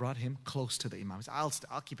 and he brought him close to the Imam. He said,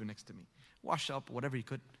 I'll keep him next to me. Wash up, whatever he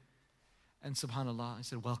could. And subhanAllah, he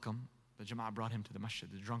said, "Welcome." The jama'ah brought him to the masjid,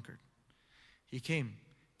 the drunkard. He came.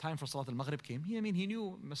 Time for Salat al-Maghrib came. He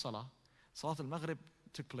knew Salah. Salat al-Maghrib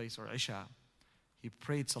took place, or Isha. He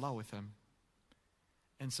prayed Salah with them.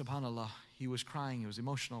 And subhanAllah, he was crying, he was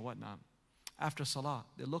emotional, whatnot. After Salah,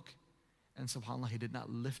 they look, and subhanAllah, he did not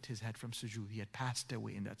lift his head from sujood. He had passed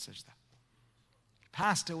away in that sajda.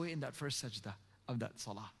 Passed away in that first sajda of that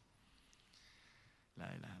salah. La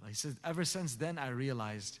ilaha illallah. He says, ever since then I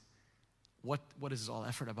realized what is this all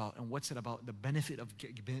effort about, and what's it about, the benefit of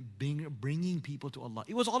bringing people to Allah.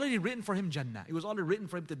 It was already written for him Jannah. It was already written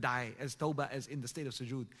for him to die as tawbah, as in the state of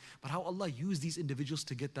sujood. But how Allah used these individuals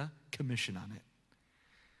to get the commission on it.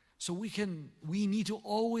 So we need to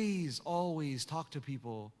always talk to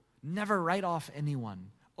people. Never write off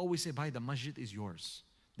anyone. always say, Bhai, the masjid is yours.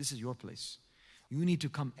 This is your place. You need to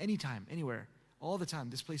come anytime, anywhere, all the time.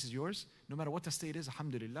 This place is yours. No matter what the state is,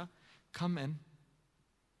 alhamdulillah, come and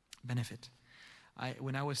benefit.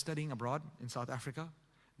 When I was studying abroad in South Africa,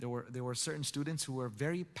 there were certain students who were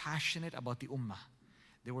very passionate about the ummah.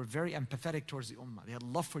 They were very empathetic towards the ummah. They had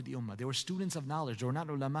love for the ummah. They were students of knowledge. They were not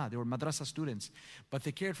ulama. They were madrasa students. But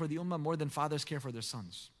they cared for the ummah more than fathers care for their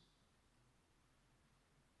sons.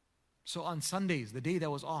 So on Sundays, the day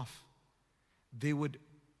that was off, they would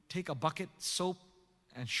take a bucket, soap,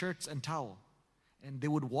 and shirts and towel. And they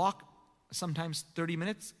would walk sometimes 30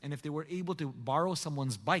 minutes. And if they were able to borrow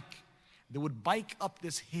someone's bike, they would bike up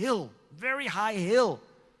this hill, very high hill,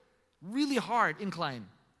 really hard incline.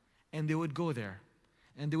 And they would go there.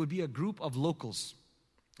 And there would be a group of locals,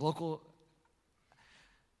 local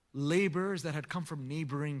laborers that had come from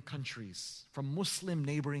neighboring countries, from Muslim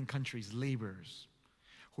neighboring countries, laborers,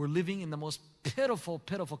 who were living in the most pitiful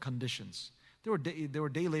conditions. They were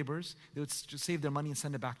day laborers. They would just save their money and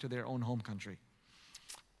send it back to their own home country.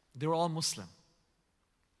 They were all Muslim.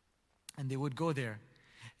 And they would go there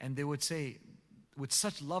and they would say, with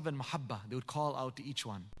such love and mahabbah, they would call out to each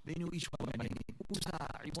one. They knew each one by name. Musa,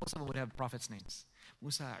 most of them would have prophets' names.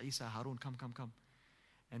 Musa, Isa, Harun, come.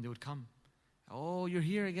 And they would come. Oh, you're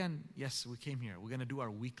here again? Yes, we came here. We're going to do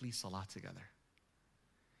our weekly salah together.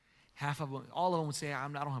 All of them would say, I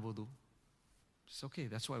don't have wudu. It's okay,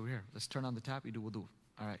 that's why we're here. Let's turn on the tap, you do wudu.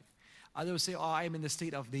 All right. Others would say, I'm in the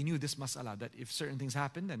state of, they knew this mas'ala, that if certain things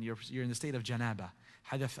happen, then you're in the state of janaba,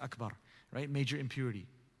 hadath akbar, right? Major impurity.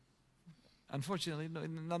 Unfortunately,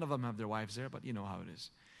 none of them have their wives there, but you know how it is.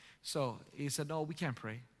 So he said, no, we can't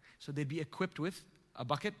pray. So they'd be equipped with a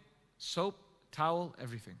bucket, soap, towel,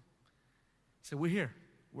 everything. So we're here.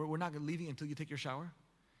 We're not leaving until you take your shower.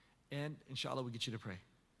 And inshallah, we'll get you to pray.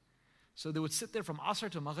 So they would sit there from Asr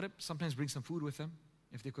to Maghrib, sometimes bring some food with them,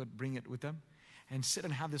 if they could bring it with them, and sit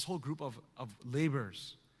and have this whole group of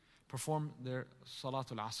laborers perform their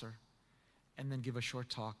Salatul Asr, and then give a short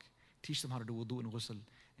talk, teach them how to do wudu and ghusl,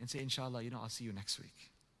 and say, inshallah, I'll see you next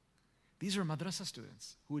week. These are madrasa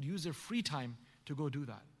students who would use their free time to go do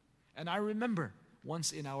that. And I remember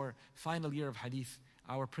once in our final year of hadith,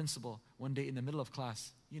 our principal, one day in the middle of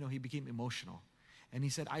class, he became emotional. And he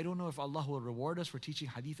said, I don't know if Allah will reward us for teaching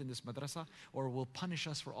hadith in this madrasa or will punish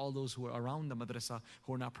us for all those who are around the madrasa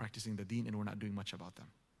who are not practicing the deen and we're not doing much about them.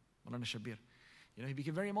 Maulana Shabir. He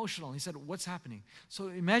became very emotional. He said, what's happening? So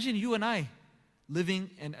imagine you and I living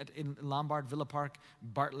in Lombard, Villa Park,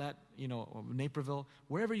 Bartlett, Naperville,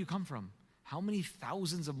 wherever you come from. How many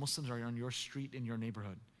thousands of Muslims are on your street in your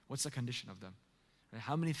neighborhood? What's the condition of them? Right?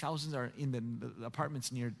 How many thousands are in the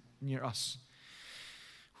apartments near us?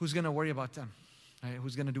 Who's going to worry about them? Right?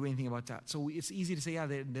 Who's going to do anything about that? So it's easy to say,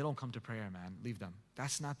 they don't come to prayer, man. Leave them.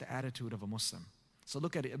 That's not the attitude of a Muslim. So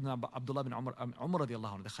look at Ibn Abdullah bin Umar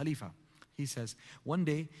radiallahu anhu, the Khalifa. He says, one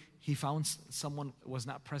day he found someone was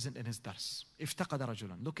not present in his dars. Iftaqada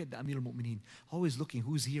rajulan. Look at the Amir al-Mu'mineen. Always looking,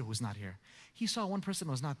 who's here, who's not here. He saw one person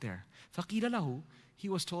was not there. فَقِيلَ لَهُ. He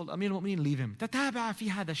was told, Amir al-Mu'mineen, leave him. تَتَابَعَ فِي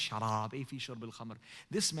هَذَا الشَّرَابِ أي فِي شُرْبِ الْخَمْرِ.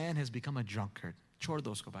 This man has become a drunkard.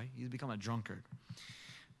 He's become a drunkard.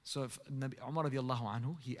 So if Umar radiallahu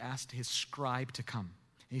anhu, he asked his scribe to come.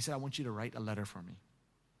 And he said, I want you to write a letter for me.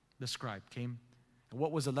 The scribe came. And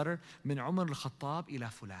what was the letter? مِنْ عُمَرِ الْخَطَّابِ إِلَى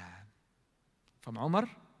فُلَانٍ. From Umar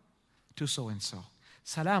to so-and-so.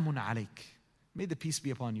 Salamun alayk. May the peace be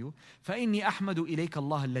upon you. فَإِنِّي أَحْمَدُ إِلَيْكَ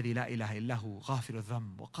اللَّهَ الَّذِي لَا إِلَهَ إِلَّا هُ غَافِرُ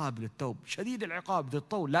الذَّنْبِ وَقَابِلُ التَّوْبِ شَدِيدُ الْعِقَابِ ذِي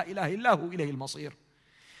الطَّوْلِ لَا إِلَهَ إِلَّا هُ إِلَيْهِ الْمَصِيرُ.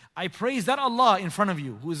 I praise that Allah in front of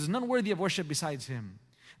you, who is none worthy of worship besides Him,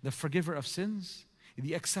 the forgiver of sins,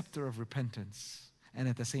 the acceptor of repentance, and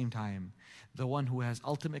at the same time, the one who has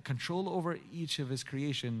ultimate control over each of His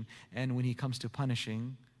creation, and when He comes to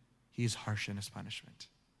punishing, He is harsh in His punishment.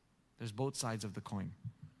 There's both sides of the coin.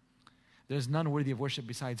 There's none worthy of worship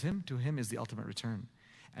besides Him. To Him is the ultimate return.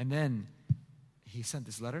 And then he sent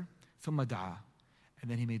this letter. ثُمَّ دَعَى. And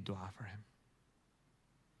then he made dua for him.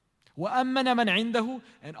 وَأَمَّنَ مَنْ عِنْدَهُ.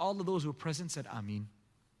 And all of those who were present said Ameen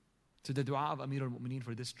to the dua of Amir al-Mu'mineen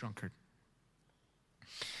for this drunkard.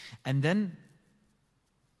 And then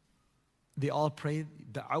they all prayed,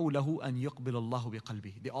 دَعَوْ لَهُ أَنْ يُقْبِلَ اللَّهُ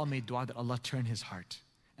بِقَلْبِهِ. They all made dua that Allah turn his heart.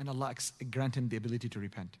 And Allah grant him the ability to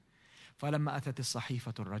repent. فَلَمَّا أَتَتِ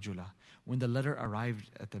الصَّحِيفَةُ الرَّجُلَ. When the letter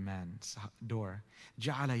arrived at the man's door,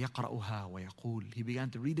 جَعَلَ يَقْرَأُهَا وَيَقُولُ. He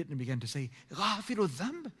began to read it and began to say, غَافِرُ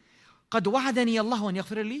الذَّنْبِ قَدْ وَعَدَنِي اللَّهُ أَنْ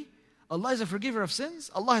يَغْفِرَ لِي. Allah is a forgiver of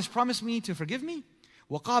sins. Allah has promised me to forgive me.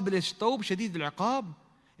 وَقَابِلِ التَّوْبِ شَدِيدُ الْعِقَابِ.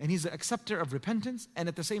 And He's the acceptor of repentance, and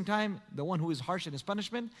at the same time, the one who is harsh in His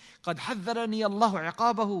punishment. قَدْ حَذَّرَنِي اللَّهُ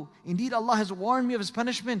عِقَابَهُ. Indeed, Allah has warned me of His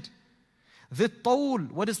punishment. ذِي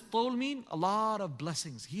الطَّوْلِ. What does طَوْل mean? A lot of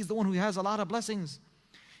blessings. He's the one who has a lot of blessings.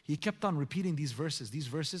 He kept on repeating these verses. These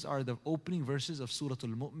verses are the opening verses of Surah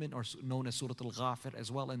Al-Mu'min, or known as Surah Al-Ghafir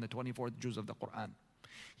as well, in the 24th juz of the Quran.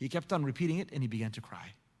 He kept on repeating it and he began to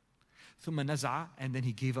cry. ثُمَّ نَزَعَ, and then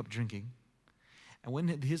he gave up drinking. And when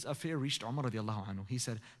his affair reached Umar radiallahu anhu, he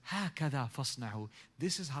said, هَكَذَا فَاصْنَعُوا.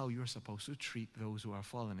 This is how you're supposed to treat those who are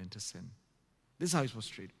fallen into sin. This is how you're supposed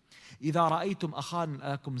to treat. إِذَا رَأَيْتُمْ أَخَانْ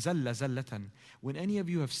لَكُمْ زَلَّ زَلَّةً. When any of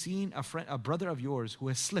you have seen a brother of yours who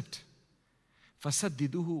has slipped,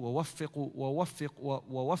 فَسَدِّدُوهُ وَوَفِّقُوهُ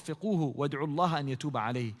وَادْعُوا اللَّهَ أَنْ يَتُوبَ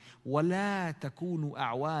عَلَيْهِ وَلَا تَكُونُوا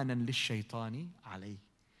أَعْوَانًا لِلشَّيْطَانِ عَلَيْهِ.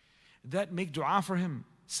 That make dua for him,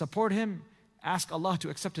 support him, ask Allah to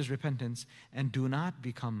accept his repentance, and do not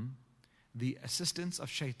become the assistants of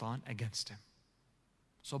shaitan against him.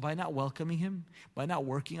 So by not welcoming him, by not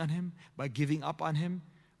working on him, by giving up on him,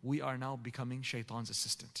 we are now becoming shaitan's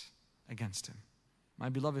assistant against him. My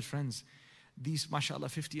beloved friends, these, mashallah,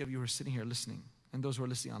 50 of you who are sitting here listening, and those who are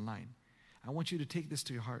listening online, I want you to take this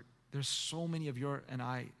to your heart. There's so many of your and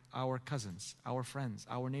I, our cousins, our friends,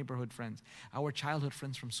 our neighborhood friends, our childhood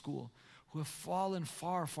friends from school, who have fallen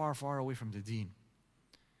far, far, far away from the deen.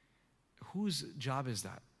 Whose job is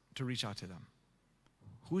that to reach out to them?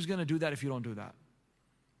 Who's going to do that if you don't do that?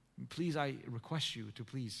 Please, I request you to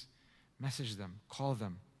please message them, call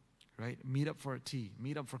them, right? Meet up for tea,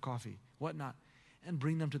 meet up for coffee, whatnot, and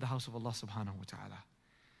bring them to the house of Allah subhanahu wa ta'ala.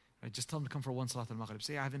 Right? Just tell them to come for one salat al-maghrib.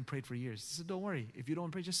 Say, I haven't prayed for years. He said, don't worry. If you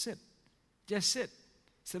don't pray, just sit. Just sit.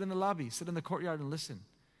 Sit in the lobby, sit in the courtyard and listen.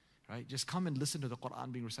 Right? Just come and listen to the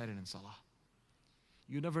Quran being recited in salah.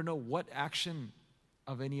 You never know what action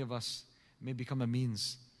of any of us may become a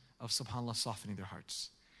means of, subhanAllah, softening their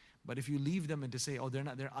hearts. But if you leave them and to say, oh,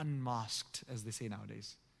 they're unmasked, as they say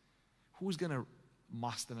nowadays, who's going to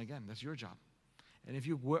mask them again? That's your job. And if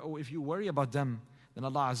you worry about them, then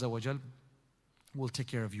Allah Azza wa Jal will take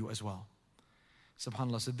care of you as well.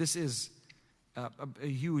 SubhanAllah. So this is a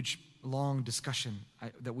huge, long discussion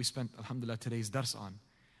that we spent, alhamdulillah, today's dars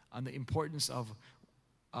on the importance of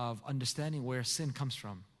understanding where sin comes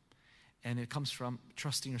from. And it comes from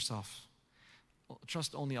trusting yourself.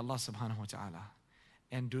 Trust only Allah subhanahu wa ta'ala.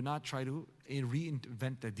 And do not try to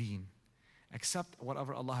reinvent the deen. Accept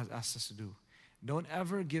whatever Allah has asked us to do. Don't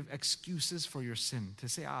ever give excuses for your sin. To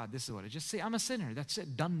say, this is what it is. Just say, I'm a sinner. That's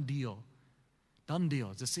it. Done deal. Done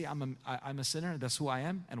deal. Just say, I'm a sinner. That's who I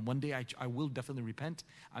am. And one day I will definitely repent.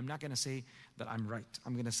 I'm not going to say that I'm right.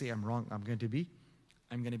 I'm going to say I'm wrong. I'm going to be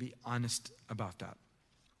honest about that.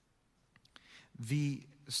 The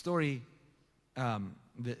story,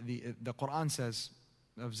 the Quran says,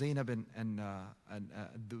 of Zainab and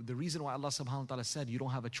the reason why Allah subhanahu wa ta'ala said you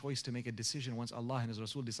don't have a choice to make a decision once Allah and His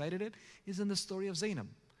Rasul decided it is in the story of Zainab.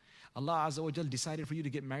 Allah Azza wa Jal decided for you to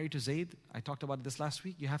get married to Zayd. I talked about this last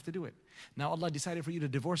week. You have to do it. Now Allah decided for you to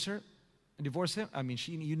divorce him.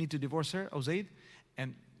 You need to divorce her, O Zayd,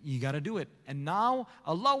 and you got to do it. And now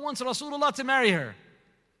Allah wants Rasulullah to marry her.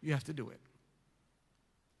 You have to do it.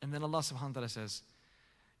 And then Allah subhanahu wa ta'ala says,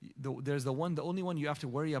 there's the only one you have to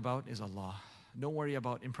worry about is Allah. Don't worry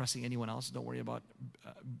about impressing anyone else. Don't worry about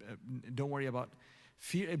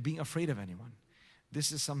being afraid of anyone.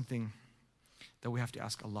 This is something that we have to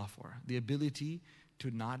ask Allah for. The ability to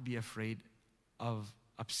not be afraid of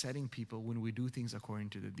upsetting people when we do things according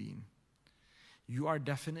to the deen. You are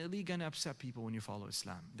definitely going to upset people when you follow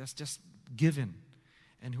Islam. That's just given.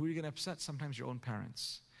 And who are you going to upset? Sometimes your own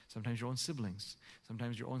parents. Sometimes your own siblings.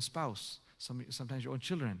 Sometimes your own spouse. Sometimes your own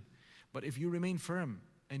children. But if you remain firm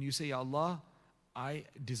and you say, Ya Allah, I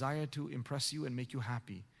desire to impress you and make you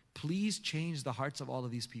happy. Please change the hearts of all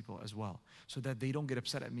of these people as well, so that they don't get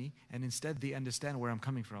upset at me and instead they understand where I'm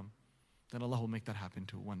coming from. Then Allah will make that happen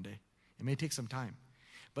too one day. It may take some time.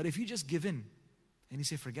 But if you just give in and you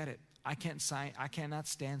say, forget it, I cannot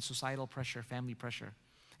stand societal pressure, family pressure,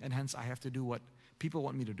 and hence I have to do what people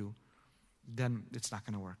want me to do, then it's not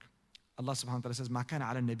going to work. Allah subhanahu wa ta'ala says, مَا كَانَ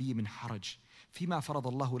عَلَى النَّبِيِّ مِنْ حَرَجٍ فِيمَا فَرَضَ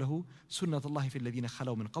اللَّهُ لَهُ سُنَّةُ اللَّهِ فِي الَّذِينَ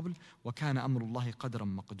خَلَوْا مِنْ قَبْلِ وَكَانَ أَمْرُ اللَّهِ قَدْرًا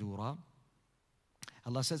مَقْدُورًا.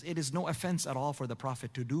 Allah says, it is no offense at all for the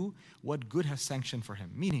Prophet to do what good has sanctioned for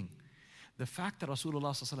him. Meaning, the fact that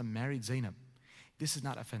Rasulullah ﷺ married Zainab, this is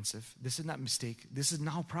not offensive, this is not mistake, this is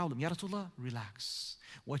no problem. Ya Rasulullah, relax.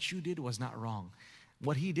 What you did was not wrong.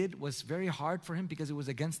 What he did was very hard for him because it was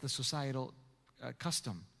against the societal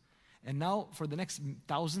custom. And now, for the next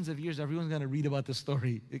thousands of years, everyone's going to read about this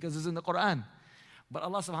story because it's in the Quran. But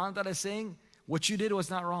Allah subhanahu wa ta'ala is saying, what you did was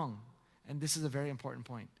not wrong. And this is a very important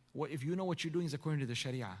point. If you know what you're doing is according to the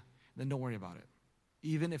Sharia, then don't worry about it.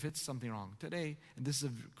 Even if it's something wrong. Today, and this is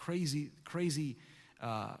a crazy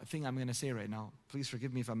thing I'm going to say right now. Please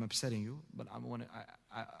forgive me if I'm upsetting you, but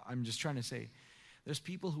I'm just trying to say, there's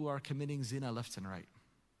people who are committing zina left and right.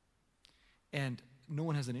 And no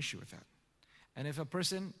one has an issue with that. And if a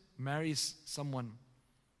person marries someone,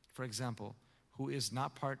 for example, who is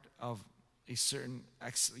not part of a certain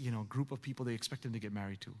group of people they expect him to get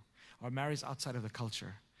married to, or marries outside of the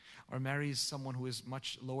culture, or marries someone who is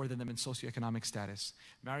much lower than them in socioeconomic status,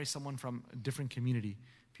 marries someone from a different community,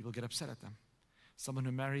 people get upset at them. Someone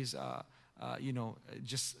who marries,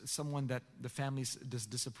 just someone that the family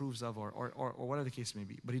disapproves of, or whatever the case may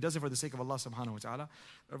be. But he does it for the sake of Allah subhanahu wa ta'ala.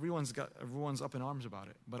 Everyone's up in arms about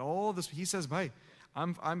it. But all this, he says, bhai,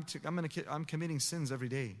 I'm committing sins every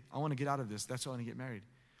day. I want to get out of this. That's why I want to get married.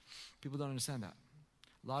 People don't understand that.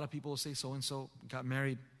 A lot of people will say so-and-so got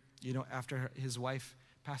married, after his wife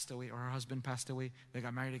passed away or her husband passed away. They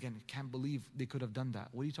got married again. Can't believe they could have done that.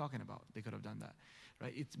 What are you talking about? They could have done that.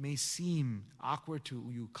 Right? It may seem awkward to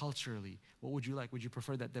you culturally. What would you like? Would you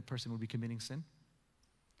prefer that that person would be committing sin?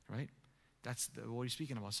 Right? That's what he's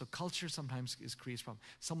speaking about. So culture sometimes creates problems.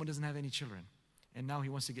 Someone doesn't have any children, and now he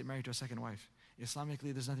wants to get married to a second wife.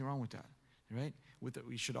 Islamically, there's nothing wrong with that. Right?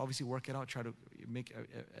 We should obviously work it out, try to make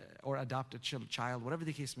or adopt a child, whatever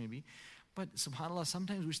the case may be. But subhanAllah,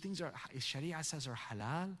 sometimes which things Sharia says are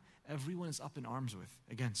halal, everyone is up in arms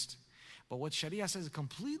against. But what Sharia says is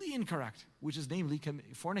completely incorrect, which is namely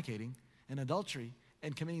fornicating and adultery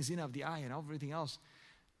and committing zina of the eye and everything else.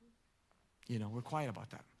 We're quiet about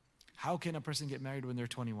that. How can a person get married when they're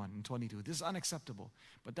 21 and 22? This is unacceptable.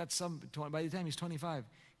 But by the time he's 25,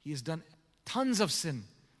 he has done tons of sin.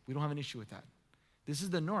 We don't have an issue with that. This is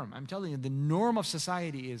the norm. I'm telling you, the norm of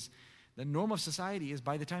society is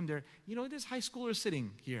by the time they're, there's high schoolers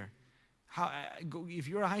sitting here. If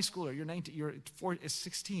you're a high schooler, you're 19, you're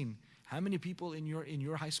 16. How many people in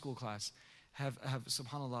your high school class have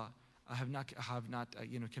subhanallah have not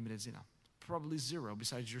committed zina? Probably zero,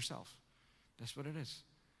 besides yourself. That's what it is.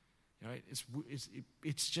 Right?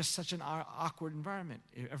 It's just such an awkward environment.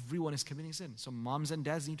 Everyone is committing sin. So moms and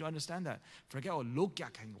dads need to understand that. Forget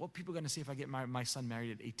what people are going to say if I get my son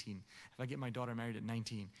married at 18, if I get my daughter married at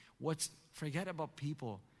 19. Forget about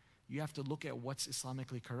people. You have to look at what's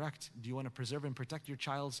Islamically correct. Do you want to preserve and protect your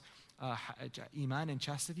child's iman and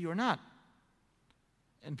chastity or not?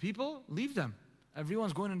 And people, leave them.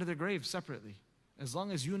 Everyone's going into their grave separately. As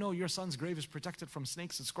long as you know your son's grave is protected from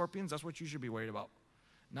snakes and scorpions, that's what you should be worried about.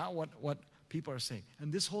 Not what people are saying.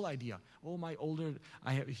 And this whole idea,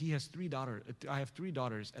 he has 3 daughters, I have 3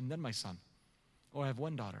 daughters, and then my son. Or I have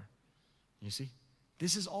 1 daughter. You see?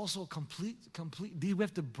 This is also complete. We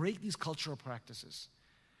have to break these cultural practices.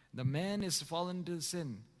 The man is fallen into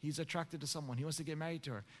sin. He's attracted to someone. He wants to get married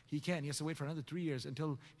to her. He can't. He has to wait for another 3 years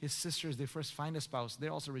until his sisters, they first find a spouse.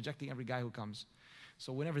 They're also rejecting every guy who comes.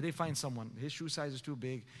 So whenever they find someone, his shoe size is too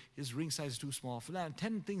big, his ring size is too small,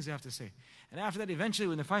 10 things they have to say. And after that, eventually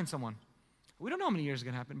when they find someone, we don't know how many years is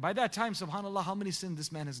going to happen. By that time, subhanAllah, how many sins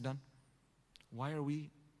this man has done? Why are we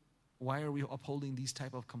upholding these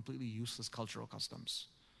type of completely useless cultural customs?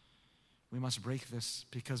 We must break this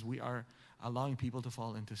because we are allowing people to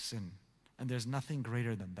fall into sin. And there's nothing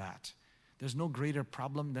greater than that. There's no greater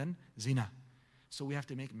problem than zina. So we have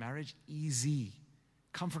to make marriage easy,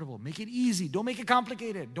 comfortable. Make it easy. Don't make it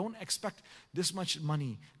complicated. Don't expect this much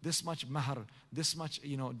money, this much mahar, this much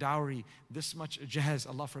dowry, this much jahaz.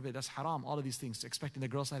 Allah forbid, that's haram. All of these things, expecting the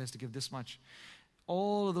girl side has to give this much.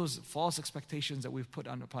 All of those false expectations that we've put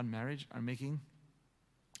upon marriage are making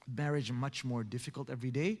marriage much more difficult every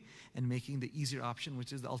day and making the easier option,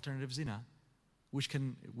 which is the alternative zina,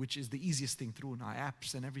 which is the easiest thing through now,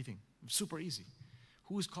 apps and everything. Super easy.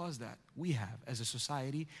 Who's caused that? We have. As a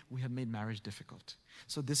society, we have made marriage difficult.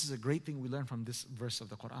 So this is a great thing we learn from this verse of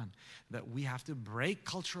the Quran, that we have to break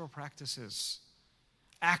cultural practices.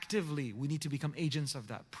 Actively, we need to become agents of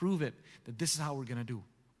that. Prove it, that this is how we're going to do.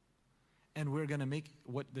 And we're going to make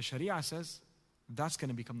what the Sharia says, that's going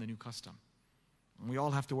to become the new custom. And we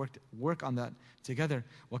all have to work on that together.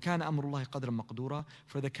 وَكَانَ أَمْرُ اللَّهِ قَدْرًا مَقْدُورًا.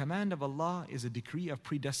 For the command of Allah is a decree of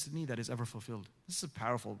predestiny that is ever fulfilled. This is a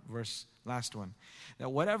powerful verse, last one.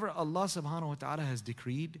 That whatever Allah subhanahu wa ta'ala has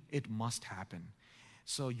decreed, it must happen.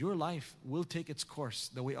 So your life will take its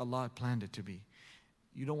course the way Allah planned it to be.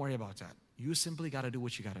 You don't worry about that. You simply got to do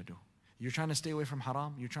what you got to do. You're trying to stay away from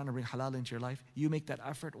haram. You're trying to bring halal into your life. You make that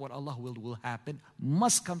effort. What Allah will happen,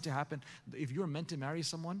 must come to happen. If you're meant to marry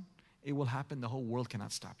someone, it will happen. The whole world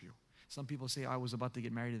cannot stop you. Some people say, I was about to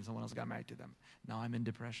get married and someone else got married to them. Now I'm in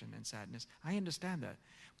depression and sadness. I understand that.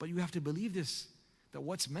 But you have to believe this, that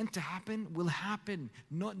what's meant to happen will happen.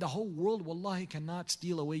 The whole world, wallahi, cannot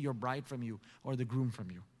steal away your bride from you or the groom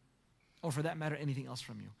from you. or for that matter, anything else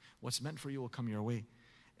from you. What's meant for you will come your way.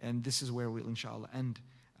 And this is where we'll inshallah end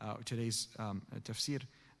today's tafsir.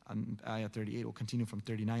 Ayah 38 will continue from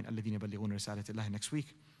 39. الَّذِينَ يَبَلِّغُونَ رِسَالَةِ اللَّهِ next week.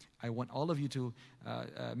 I want all of you to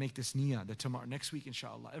make this niyyah that tomorrow, next week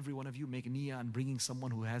inshallah, every one of you make niyyah on bringing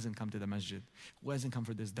someone who hasn't come to the masjid, who hasn't come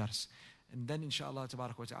for this dars. And then inshallah,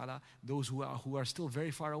 tabarak wa ta'ala, those who are still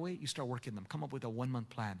very far away, you start working them. Come up with a 1 month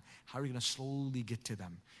plan. How are you going to slowly get to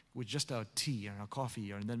them? With just a tea or a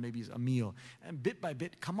coffee, or and then maybe a meal. And bit by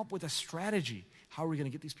bit, come up with a strategy. How are we going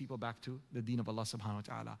to get these people back to the deen of Allah subhanahu wa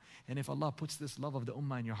ta'ala? And if Allah puts this love of the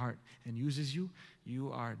ummah in your heart and uses you,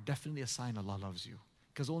 you are definitely a sign Allah loves you.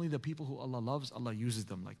 Because only the people who Allah loves, Allah uses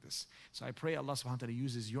them like this. So I pray Allah subhanahu wa ta'ala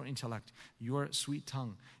uses your intellect, your sweet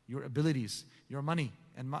tongue, your abilities, your money,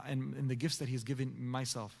 and the gifts that He's given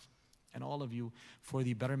myself and all of you for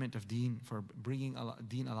the betterment of deen, for bringing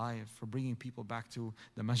deen alive, for bringing people back to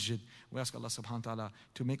the masjid. We ask Allah subhanahu wa ta'ala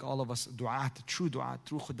to make all of us du'at, true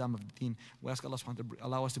khuddam of the deen. We ask Allah subhanahu wa ta'ala to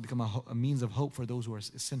allow us to become a means of hope for those who are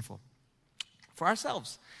sinful. For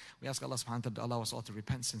ourselves, we ask Allah subhanahu wa ta'ala to allow us all to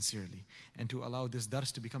repent sincerely and to allow this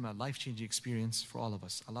dars to become a life-changing experience for all of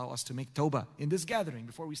us. Allow us to make tawbah in this gathering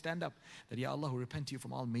before we stand up. That Ya Allah, we repent to you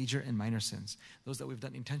from all major and minor sins. Those that we've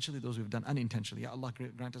done intentionally, those we've done unintentionally. Ya Allah,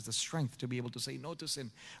 grant us the strength to be able to say no to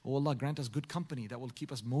sin. Oh Allah, grant us good company that will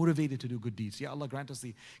keep us motivated to do good deeds. Ya Allah, grant us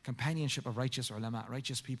the companionship of righteous ulama,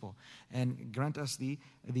 righteous people. And grant us the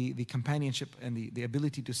companionship and the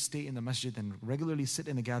ability to stay in the masjid and regularly sit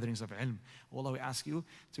in the gatherings of ilm. Oh Allah, we ask you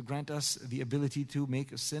to grant us the ability to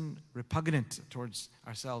make a sin repugnant towards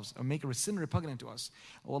ourselves, or make a sin repugnant to us.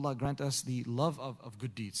 Oh Allah, grant us the love of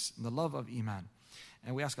good deeds, the love of iman.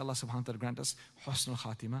 And we ask Allah subhanahu wa ta'ala to grant us husnul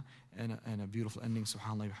khatima and a beautiful ending.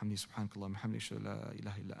 Subhanallah wa bihamdihi, subhanakallah wa bihamdihi, la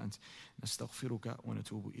ilaha illa ant, nastaghfiruka wa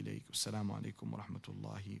natubu ilayk. Assalamu alaikum wa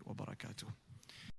rahmatullahi wa barakatuh.